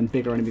HP and then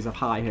bigger enemies have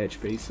high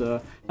HP.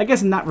 So I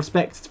guess in that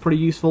respect, it's pretty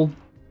useful.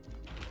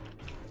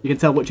 You can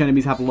tell which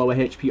enemies have lower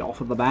HP off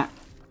of the bat.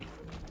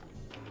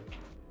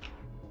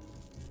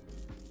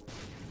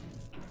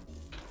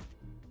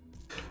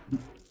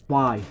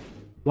 Why?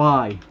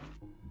 Why?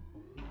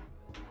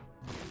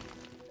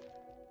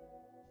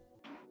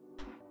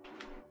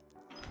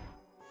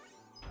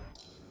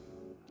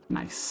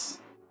 Nice.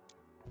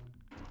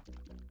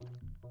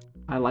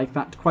 I like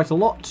that quite a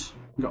lot.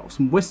 We've got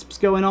some wisps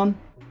going on.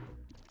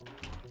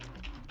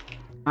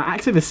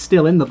 Actually, they're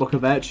still in the Book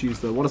of Virtues,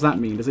 though. What does that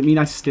mean? Does it mean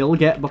I still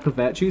get Book of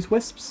Virtues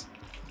wisps?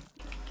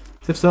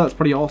 If so, that's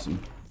pretty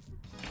awesome.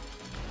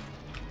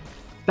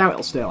 Doubt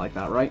it'll stay like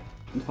that, right?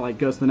 Until it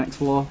goes to the next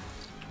floor.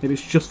 Maybe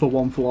it's just for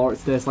one floor it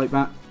stays like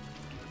that.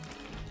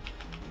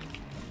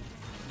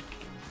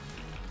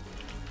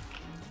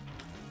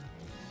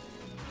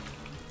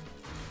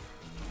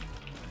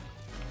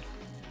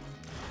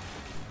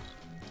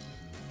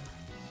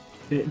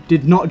 It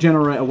did not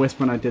generate a wisp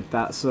when I did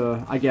that,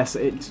 so I guess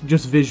it's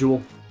just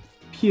visual.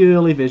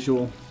 Purely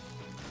visual.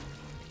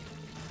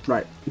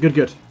 Right, good,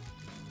 good.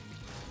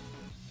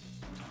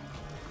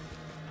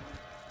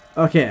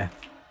 Okay.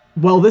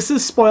 Well, this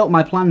has spoilt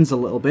my plans a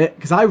little bit,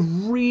 because I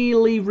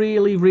really,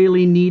 really,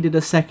 really needed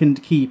a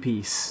second key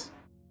piece.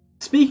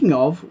 Speaking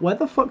of, where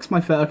the fuck's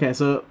my okay,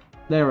 so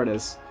there it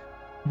is.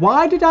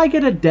 Why did I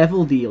get a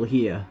devil deal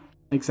here?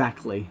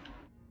 Exactly.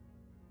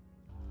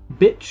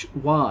 Bitch,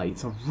 why?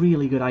 It's a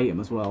really good item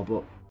as well,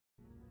 but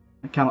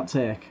I cannot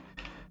take.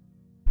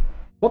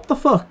 What the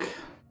fuck?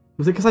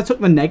 Was it because I took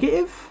the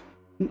negative?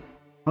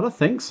 I don't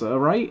think so,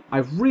 right? I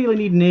really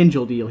need an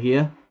angel deal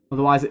here.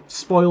 Otherwise it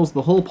spoils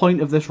the whole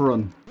point of this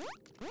run.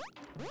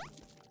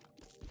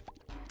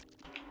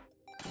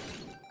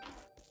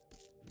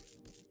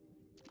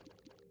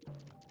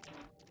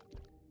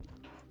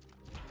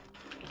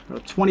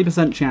 Got a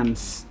 20%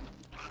 chance.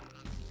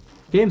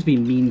 Game's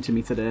been mean to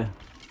me today.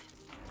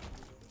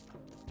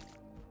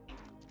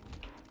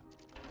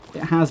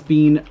 It has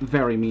been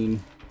very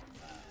mean.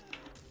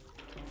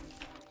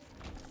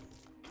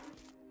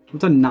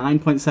 We've done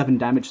 9.7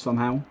 damage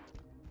somehow.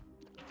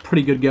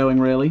 Pretty good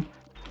going, really.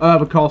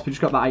 Of course, we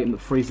just got that item that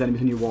freezes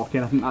enemies when you walk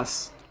in. I think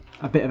that's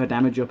a bit of a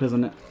damage up,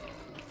 isn't it?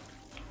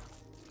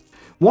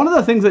 One of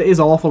the things that is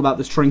awful about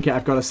this trinket,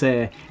 I've got to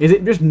say, is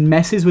it just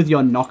messes with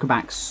your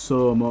knockback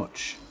so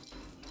much.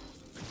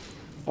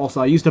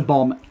 Also, I used a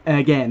bomb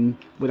again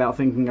without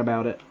thinking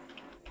about it.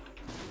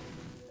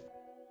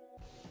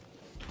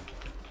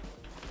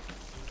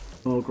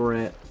 Oh,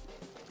 great.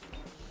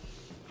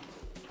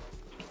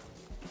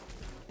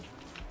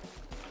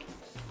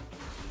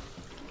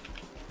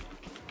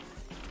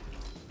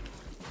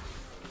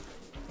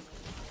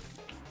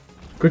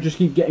 Could just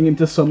keep getting him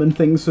to summon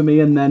things for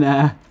me and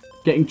then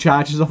getting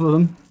charges off of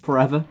them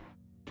forever.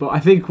 But I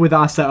think with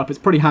our setup, it's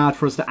pretty hard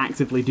for us to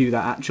actively do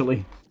that,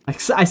 actually.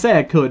 I say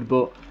I could,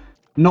 but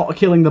not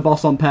killing the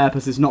boss on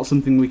purpose is not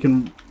something we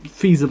can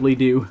feasibly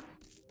do.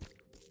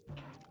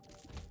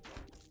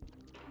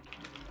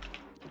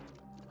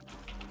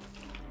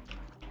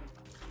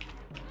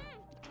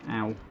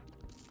 Ow.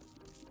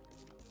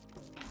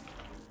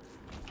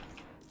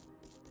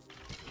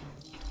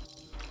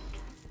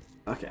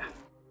 Okay.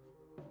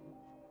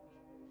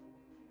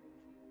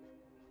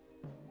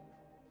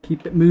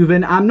 Keep it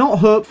moving. I'm not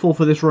hopeful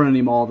for this run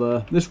anymore,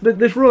 though.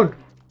 This run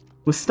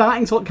was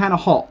starting to look kind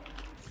of hot.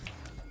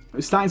 It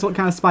was starting to look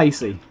kind of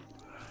spicy.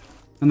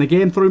 And the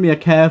game threw me a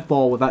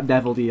curveball with that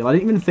devil deal. I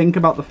didn't even think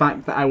about the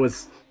fact that I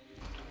was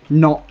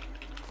not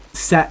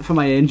set for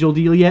my angel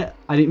deal yet.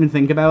 I didn't even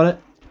think about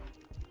it.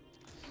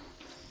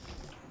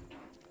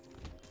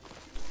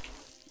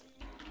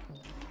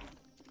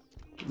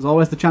 There's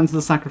always the chance of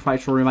the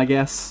sacrifice room, I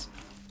guess.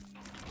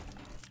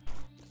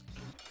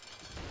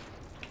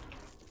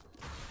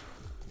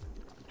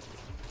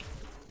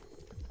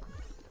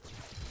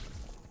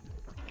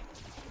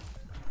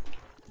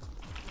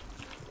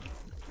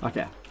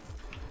 Okay.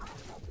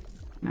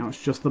 Now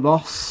it's just the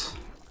boss.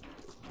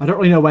 I don't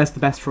really know where's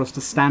the best for us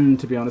to stand,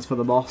 to be honest, for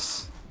the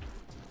boss.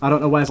 I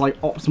don't know where's, like,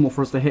 optimal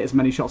for us to hit as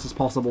many shots as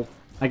possible.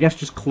 I guess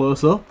just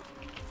close up.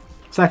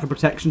 Cycle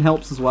protection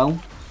helps as well.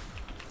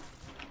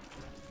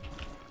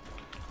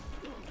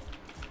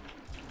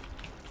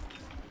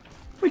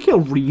 We kill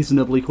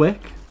reasonably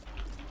quick.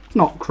 It's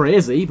not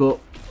crazy, but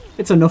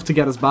it's enough to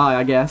get us by,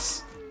 I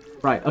guess.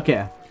 Right,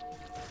 okay.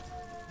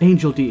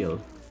 Angel deal.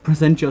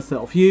 Present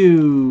yourself.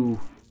 You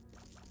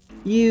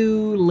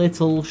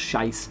little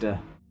shyster.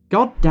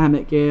 God damn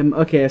it, game.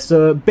 Okay,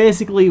 so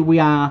basically we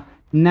are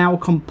now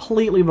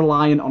completely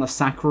reliant on a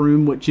sack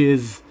room, which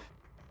is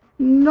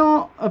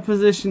not a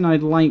position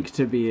I'd like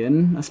to be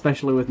in,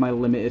 especially with my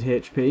limited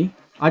HP.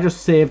 I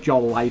just saved your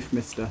life,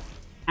 mister.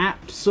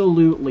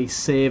 Absolutely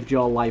saved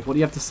your life. What do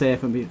you have to say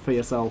for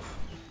yourself?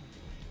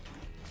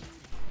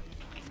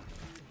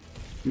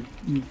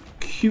 You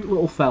cute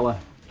little fella.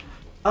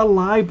 A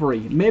library.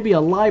 Maybe a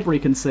library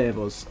can save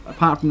us,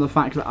 apart from the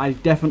fact that I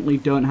definitely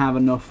don't have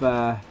enough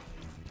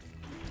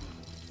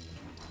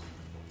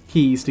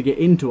keys to get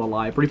into a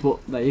library, but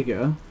there you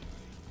go.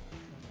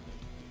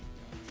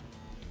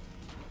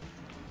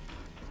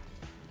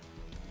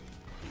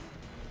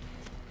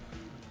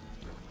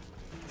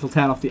 It'll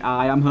turn off the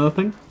eye, I'm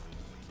hoping.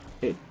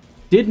 It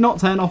did not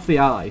turn off the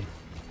eye.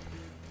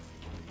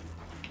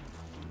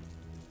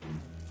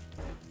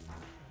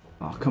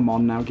 Oh, come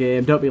on now,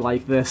 game. Don't be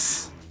like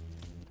this.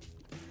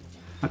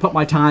 I put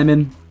my time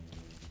in.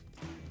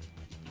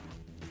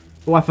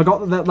 Oh, I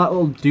forgot that that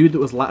little dude that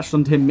was latched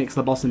onto him makes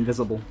the boss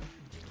invisible.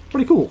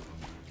 Pretty cool.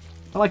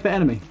 I like the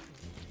enemy.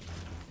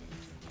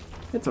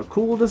 It's a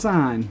cool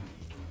design.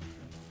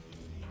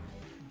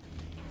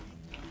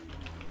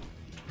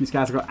 These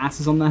guys have got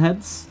asses on their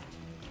heads.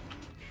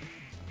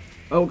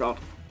 Oh god.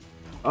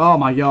 Oh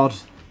my god.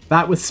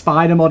 That with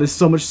spider mod is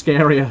so much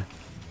scarier.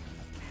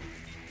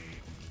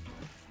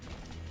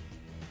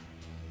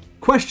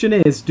 Question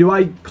is, do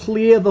I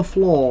clear the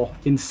floor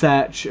in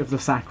search of the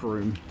sack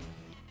room?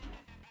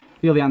 I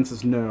feel the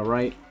answer's no,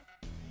 right?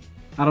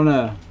 I don't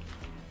know.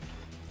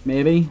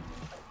 Maybe?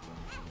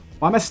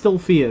 Why am I still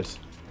feared?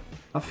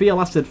 That fear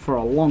lasted for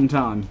a long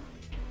time.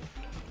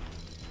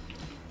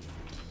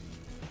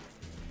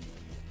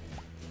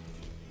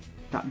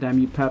 God damn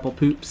you purple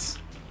poops.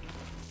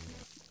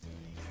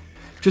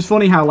 Just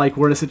funny how, like,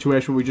 we're in a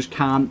situation where we just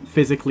can't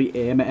physically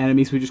aim at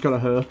enemies, we just gotta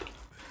hope.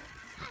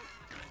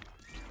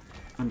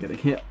 I'm getting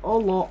hit a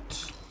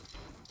lot.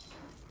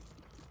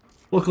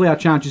 Luckily our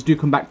charges do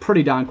come back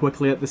pretty darn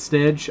quickly at this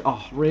stage.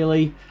 Oh,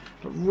 really?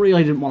 I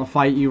really didn't want to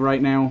fight you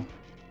right now.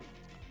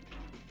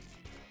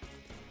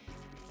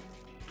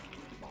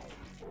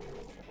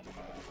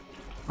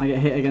 I get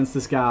hit against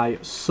this guy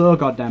so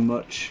goddamn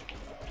much.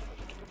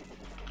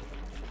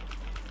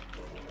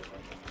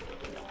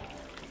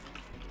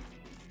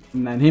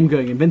 And then him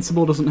going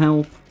invincible doesn't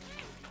help.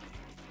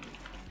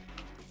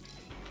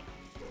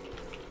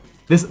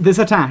 This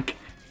attack,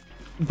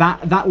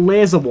 that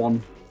laser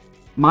one,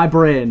 my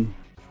brain,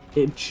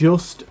 it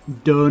just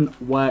don't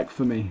work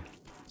for me.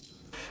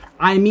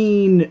 I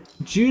mean,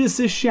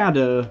 Judas's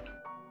Shadow,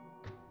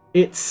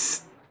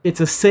 it's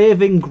a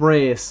saving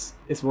grace,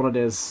 is what it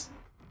is.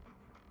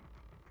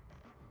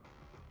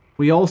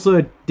 We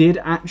also did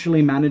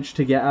actually manage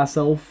to get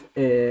ourselves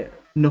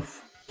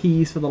enough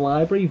keys for the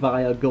library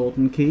via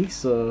golden key,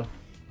 so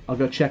I'll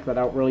go check that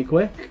out really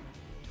quick.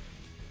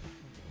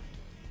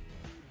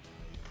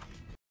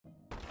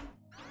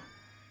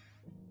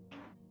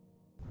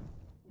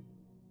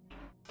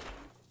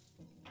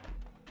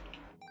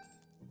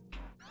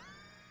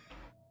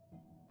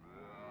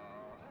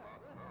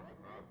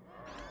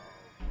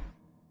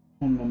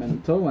 Un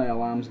momento, my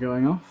alarm's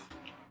going off.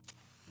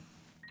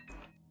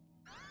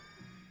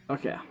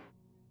 Okay.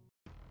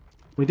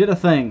 We did a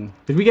thing.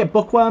 Did we get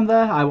Bookworm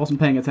there? I wasn't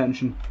paying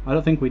attention. I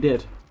don't think we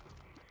did.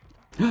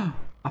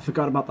 I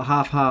forgot about the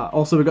half heart.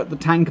 Also, we got the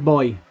tank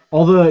boy.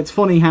 Although, it's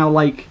funny how,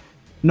 like,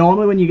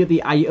 normally when you get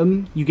the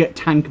item, you get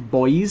tank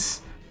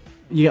boys.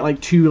 You get,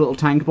 like, 2 little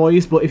tank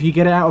boys. But if you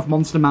get it out of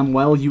Monster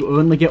Manuel, you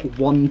only get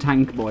 1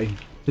 tank boy.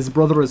 His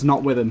brother is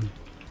not with him.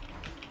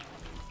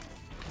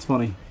 It's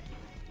funny.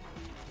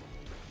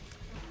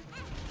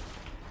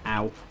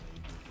 Ow.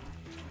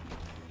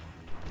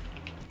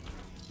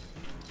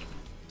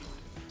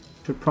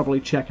 Should probably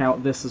check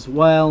out this as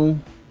well.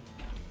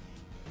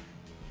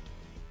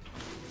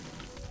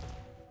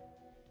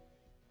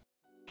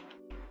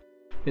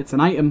 It's an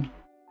item.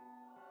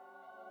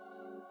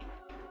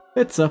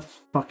 It's a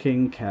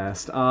fucking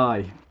cursed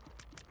eye.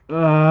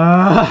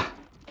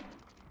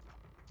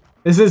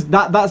 This is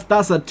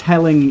that's a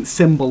telling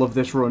symbol of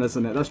this run,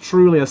 isn't it? That's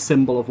truly a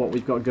symbol of what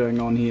we've got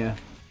going on here.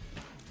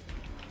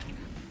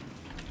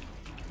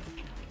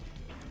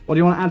 What do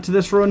you want to add to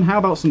this run? How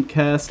about some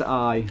cursed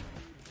eye?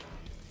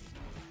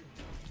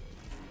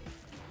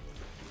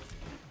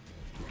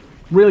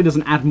 Really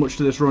doesn't add much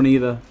to this run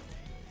either.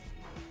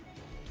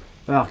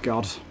 Oh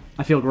god,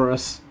 I feel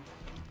gross.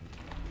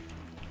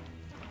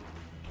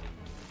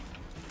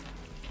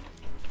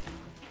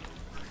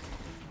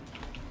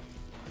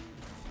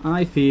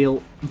 I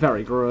feel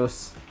very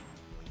gross.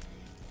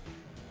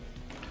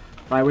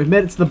 Right, we've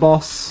made it to the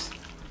boss.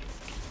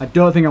 I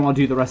don't think I want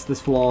to do the rest of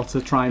this floor to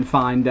try and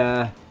find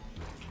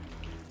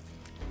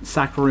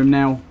Sacral Room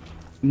now.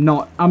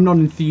 I'm not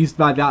enthused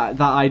by that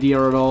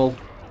idea at all.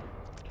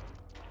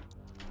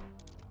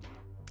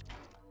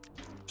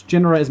 Just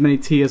generate as many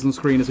tears on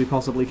screen as we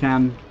possibly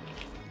can.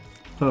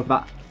 Hope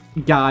that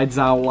guides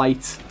our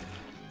light.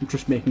 I'm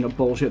just making up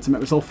bullshit to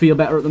make myself feel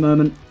better at the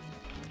moment.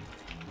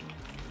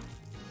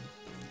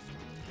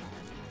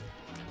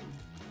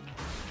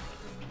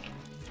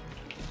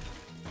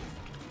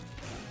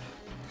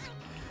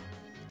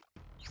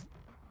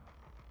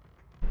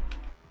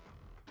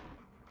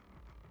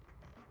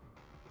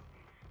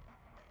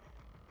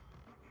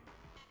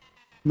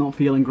 Not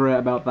feeling great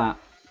about that.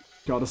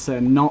 Gotta say,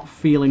 not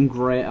feeling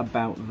great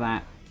about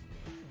that.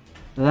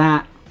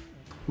 That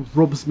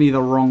rubs me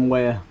the wrong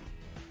way.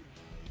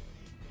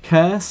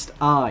 Cursed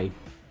Eye.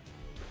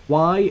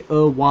 Why,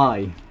 oh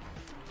why,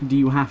 do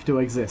you have to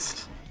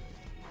exist?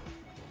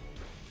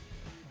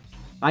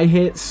 I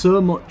hate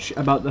so much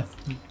about the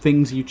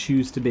things you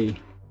choose to be.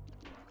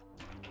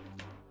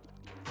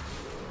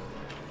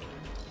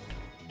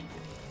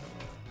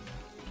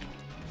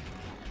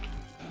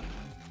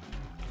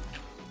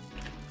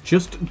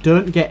 Just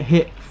don't get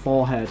hit,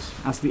 forehead,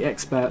 as the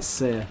experts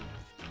say.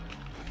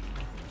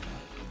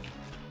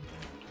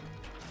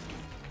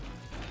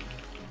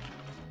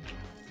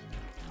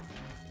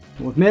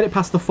 We've made it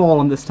past the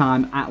fallen this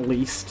time, at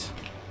least.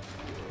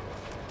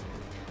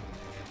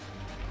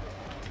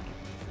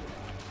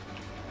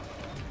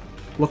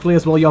 Luckily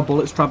as well, your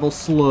bullets travel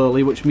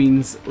slowly, which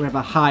means we have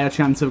a higher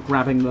chance of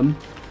grabbing them.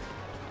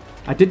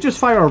 I did just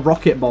fire a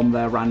rocket bomb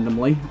there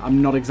randomly. I'm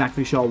not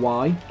exactly sure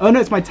why. Oh no,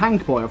 it's my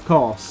tank boy, of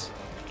course.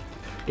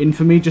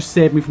 Infamy just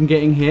saved me from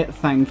getting hit,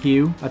 thank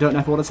you. I don't know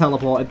if I would have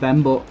teleported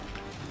them, but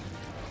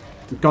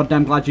I'm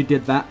goddamn glad you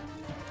did that.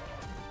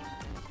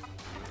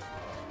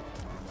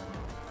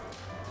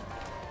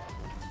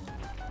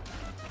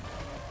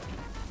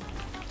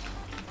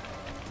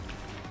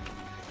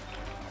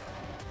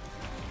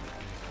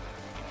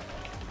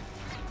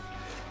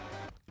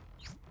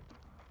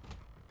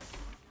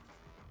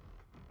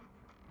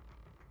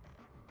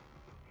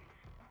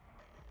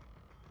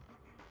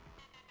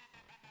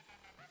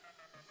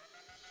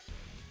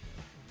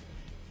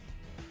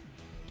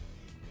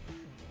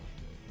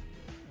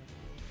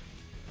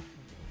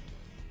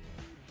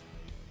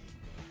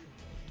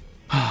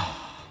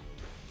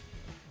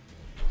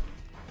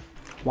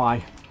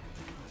 Why?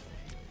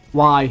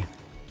 Why?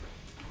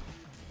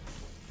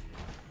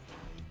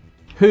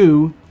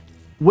 Who?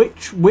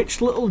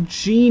 Which little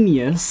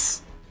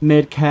genius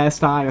made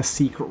Cursed Eye a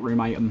secret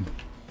room item?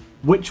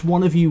 Which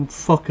one of you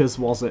fuckers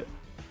was it?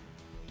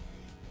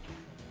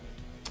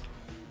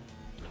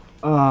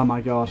 Oh my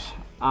god.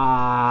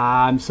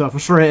 I'm so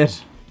frustrated.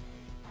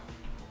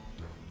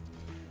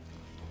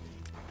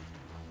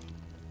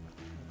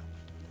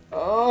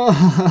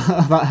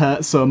 Oh, that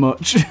hurt so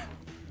much.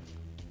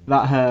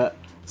 That hurt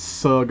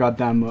so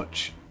goddamn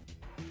much.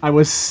 I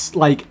was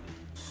like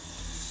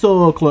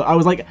so close. I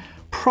was like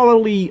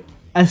probably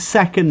a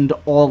second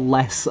or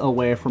less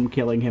away from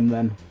killing him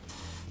then.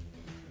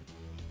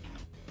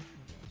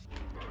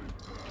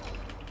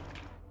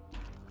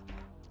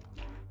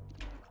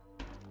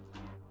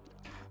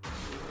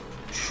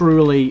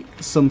 Truly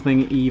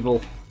something evil.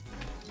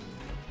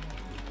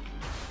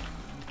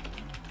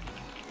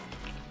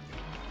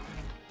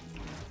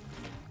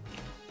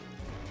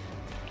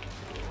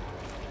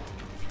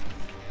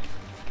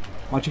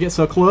 Why'd you get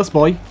so close,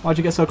 boy? Why'd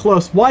you get so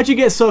close? Why'd you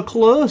get so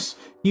close,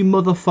 you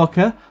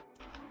motherfucker?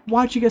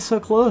 Why'd you get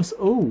so close?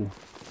 Oh.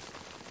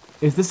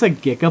 Is this a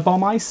Giga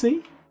Bomb I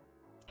see?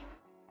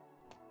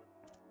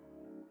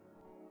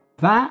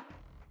 That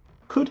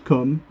could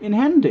come in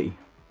handy.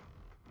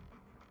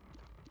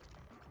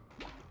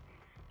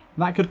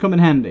 That could come in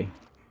handy.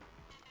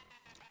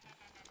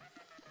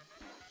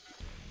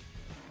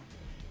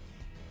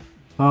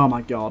 Oh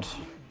my god.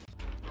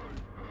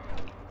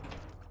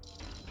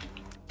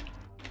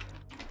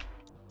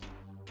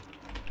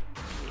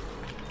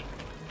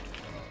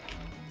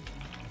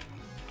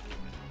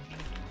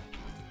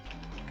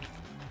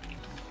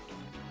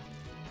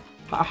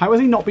 How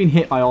has he not been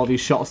hit by all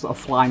these shots that are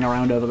flying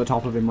around over the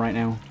top of him right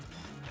now?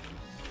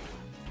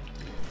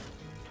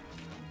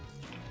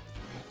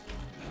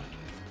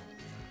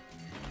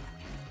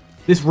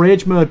 This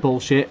rage mode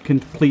bullshit can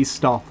please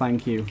stop,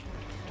 thank you.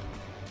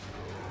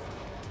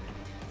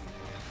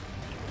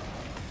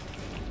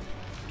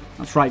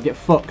 That's right, get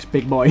fucked,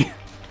 big boy.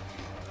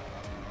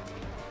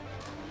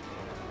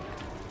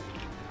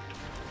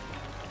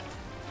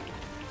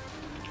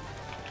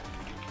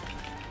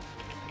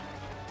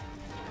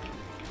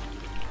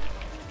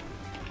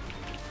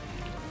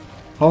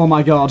 Oh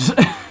my god.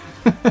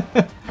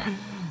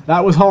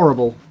 That was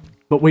horrible.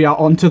 But we are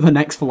on to the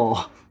next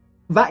floor.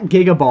 That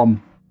Giga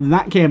Bomb,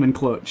 that came in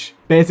clutch.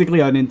 Basically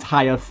an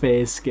entire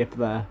phase skip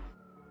there.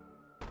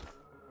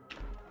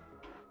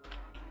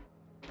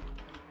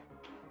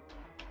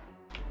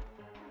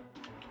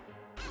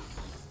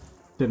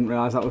 Didn't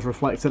realise that was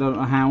reflected, I don't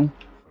know how.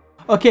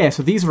 Okay,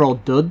 so these are all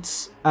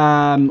duds.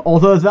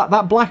 Although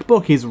that black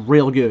book is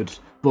real good,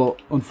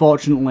 but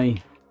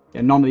unfortunately,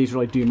 yeah, none of these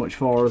really do much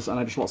for us, and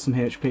I just lost some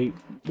HP.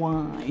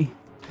 Why?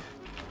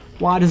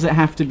 Why does it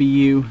have to be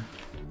you?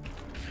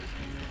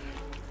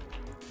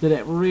 Did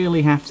it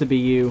really have to be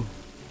you?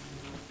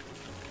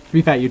 To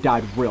be fair, you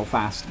died real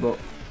fast, but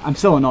I'm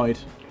still annoyed.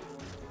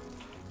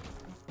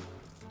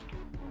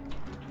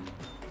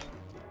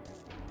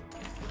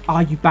 Ah,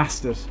 you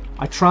bastard.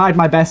 I tried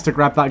my best to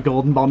grab that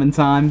golden bomb in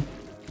time.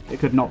 It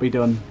could not be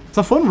done. It's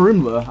a fun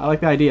room, though. I like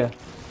the idea.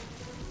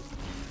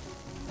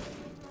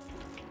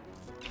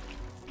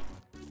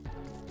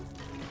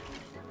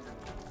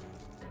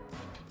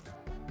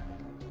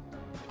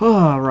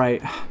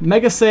 Alright.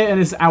 Mega Satan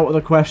is out of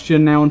the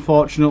question now,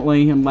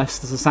 unfortunately, unless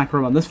there's a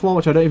Saccharum on this floor,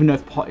 which I don't even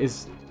know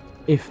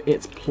if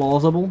it's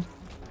plausible.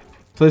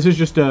 So this is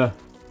just a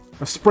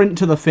sprint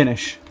to the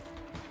finish.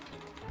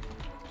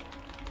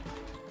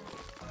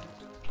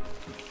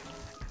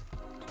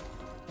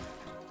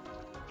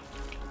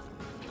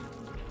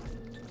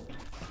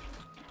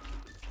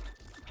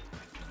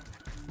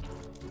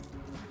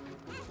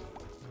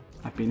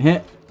 I've been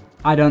hit.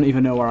 I don't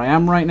even know where I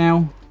am right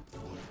now.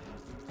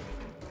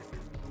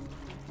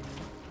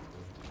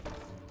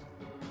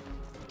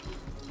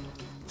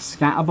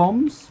 Scatter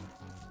bombs.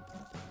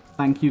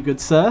 Thank you, good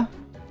sir.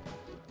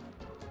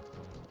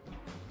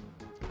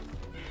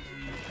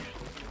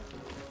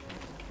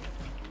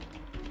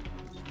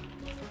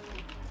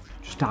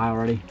 Just die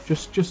already.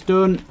 Just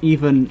don't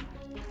even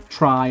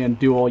try and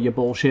do all your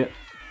bullshit.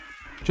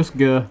 Just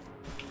go.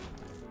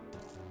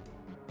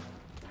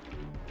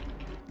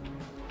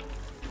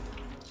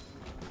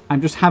 I'm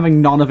just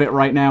having none of it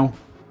right now.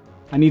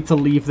 I need to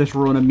leave this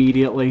run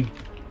immediately.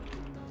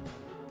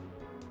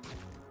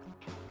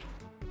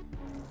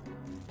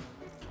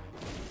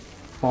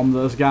 Bomb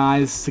those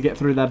guys to get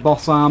through their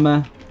boss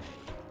armor.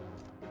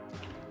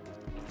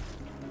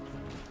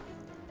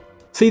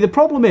 See, the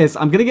problem is,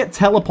 I'm gonna get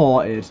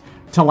teleported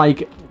to,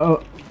 like,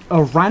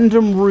 a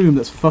random room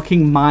that's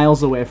fucking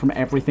miles away from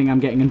everything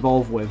I'm getting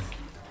involved with.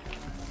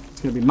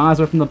 It's gonna be miles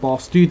away from the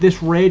boss. Dude,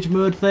 this rage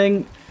mode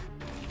thing...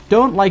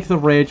 Don't like the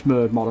rage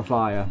mode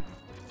modifier.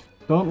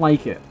 Don't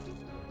like it.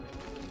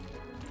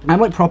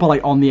 I'm like proper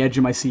like on the edge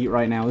of my seat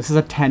right now. This is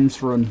a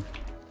tense run.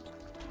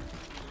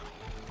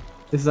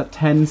 This is a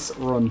tense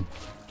run.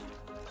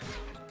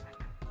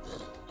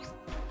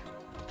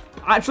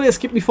 Actually, it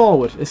skipped me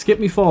forward. It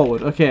skipped me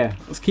forward. Okay,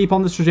 let's keep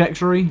on this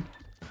trajectory.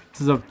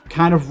 This is a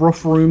kind of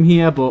rough room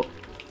here, but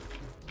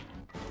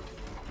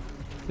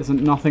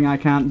isn't nothing I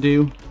can't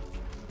do.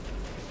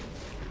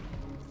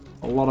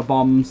 A lot of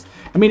bombs.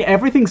 I mean,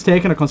 everything's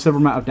taken a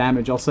considerable amount of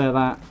damage, I'll say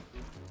that.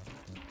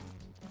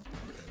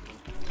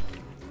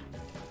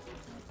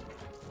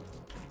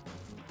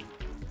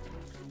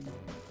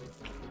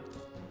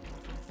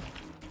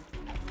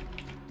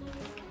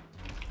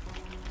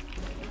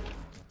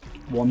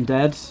 One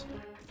dead.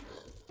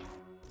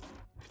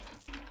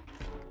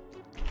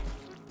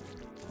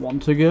 One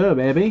to go,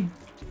 baby.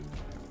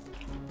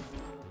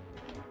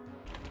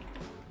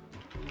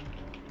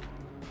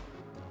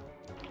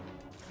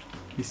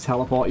 These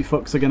teleporty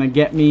fucks are gonna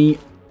get me.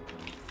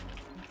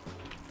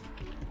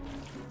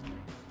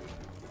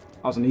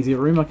 That was an easier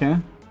room, okay.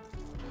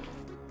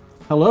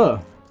 Hello.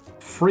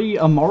 Free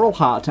a moral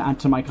heart to add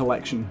to my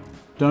collection.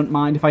 Don't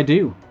mind if I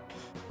do.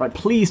 Right,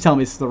 please tell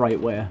me this is the right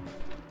way.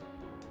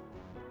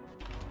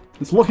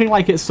 It's looking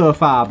like it so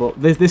far,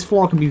 but this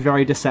floor can be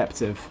very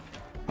deceptive.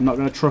 I'm not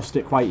going to trust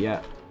it quite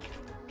yet.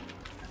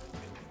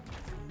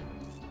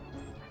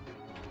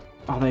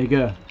 Oh, there you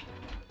go.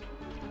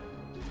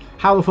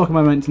 How the fuck am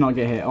I meant to not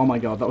get hit? Oh my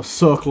god, that was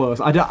so close.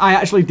 I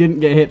actually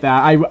didn't get hit there.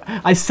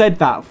 I said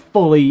that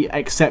fully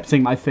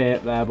accepting my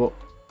fate there, but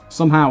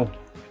somehow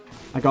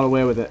I got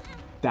away with it.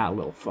 That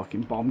little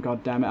fucking bomb,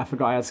 god damn it. I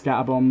forgot I had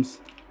scatter bombs.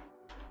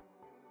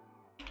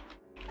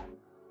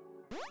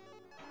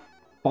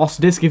 Boss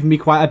disc giving me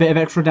quite a bit of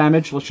extra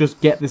damage. Let's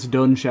just get this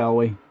done, shall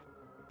we?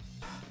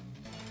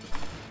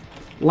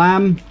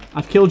 Lamb,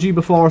 I've killed you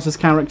before as this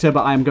character,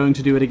 but I am going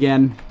to do it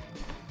again.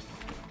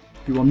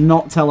 You will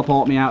not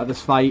teleport me out of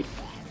this fight.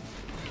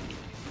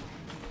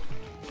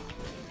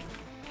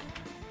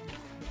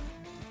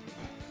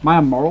 My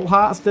Immoral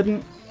Hearts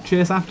didn't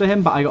chase after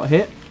him, but I got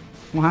hit.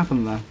 What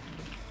happened there?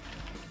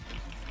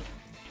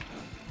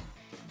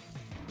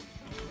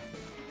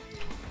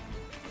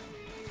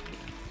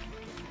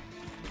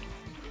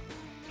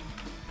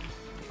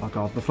 Oh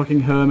god, the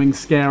fucking Herming's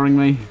scaring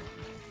me.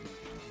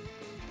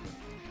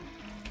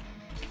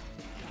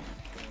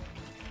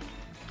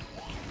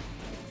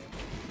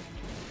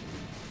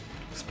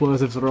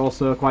 Explosives are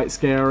also quite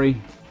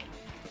scary.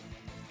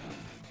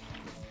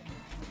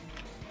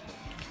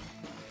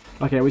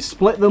 Okay, we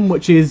split them,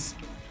 which is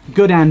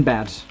good and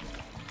bad.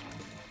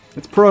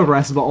 It's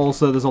progress, but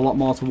also there's a lot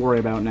more to worry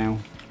about now.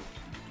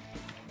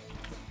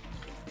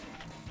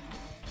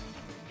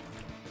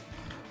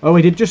 Oh,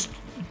 he did just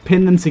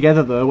pin them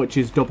together, though, which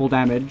is double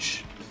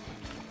damage.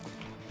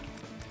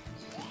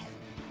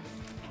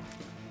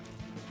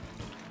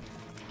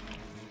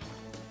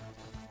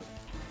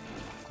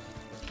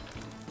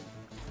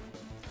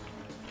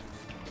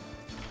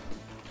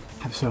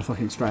 I'm so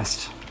fucking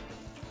stressed.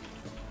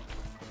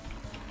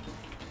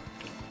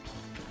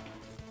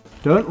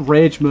 Don't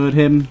rage mode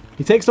him.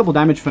 He takes double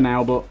damage for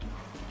now, but...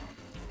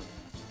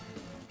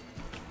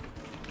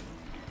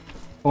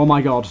 Oh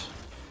my god.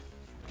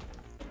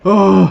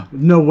 Oh,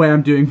 no way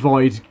I'm doing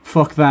Void.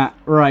 Fuck that.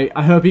 Right,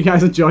 I hope you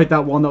guys enjoyed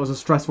that one. That was a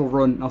stressful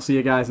run. I'll see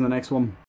you guys in the next one.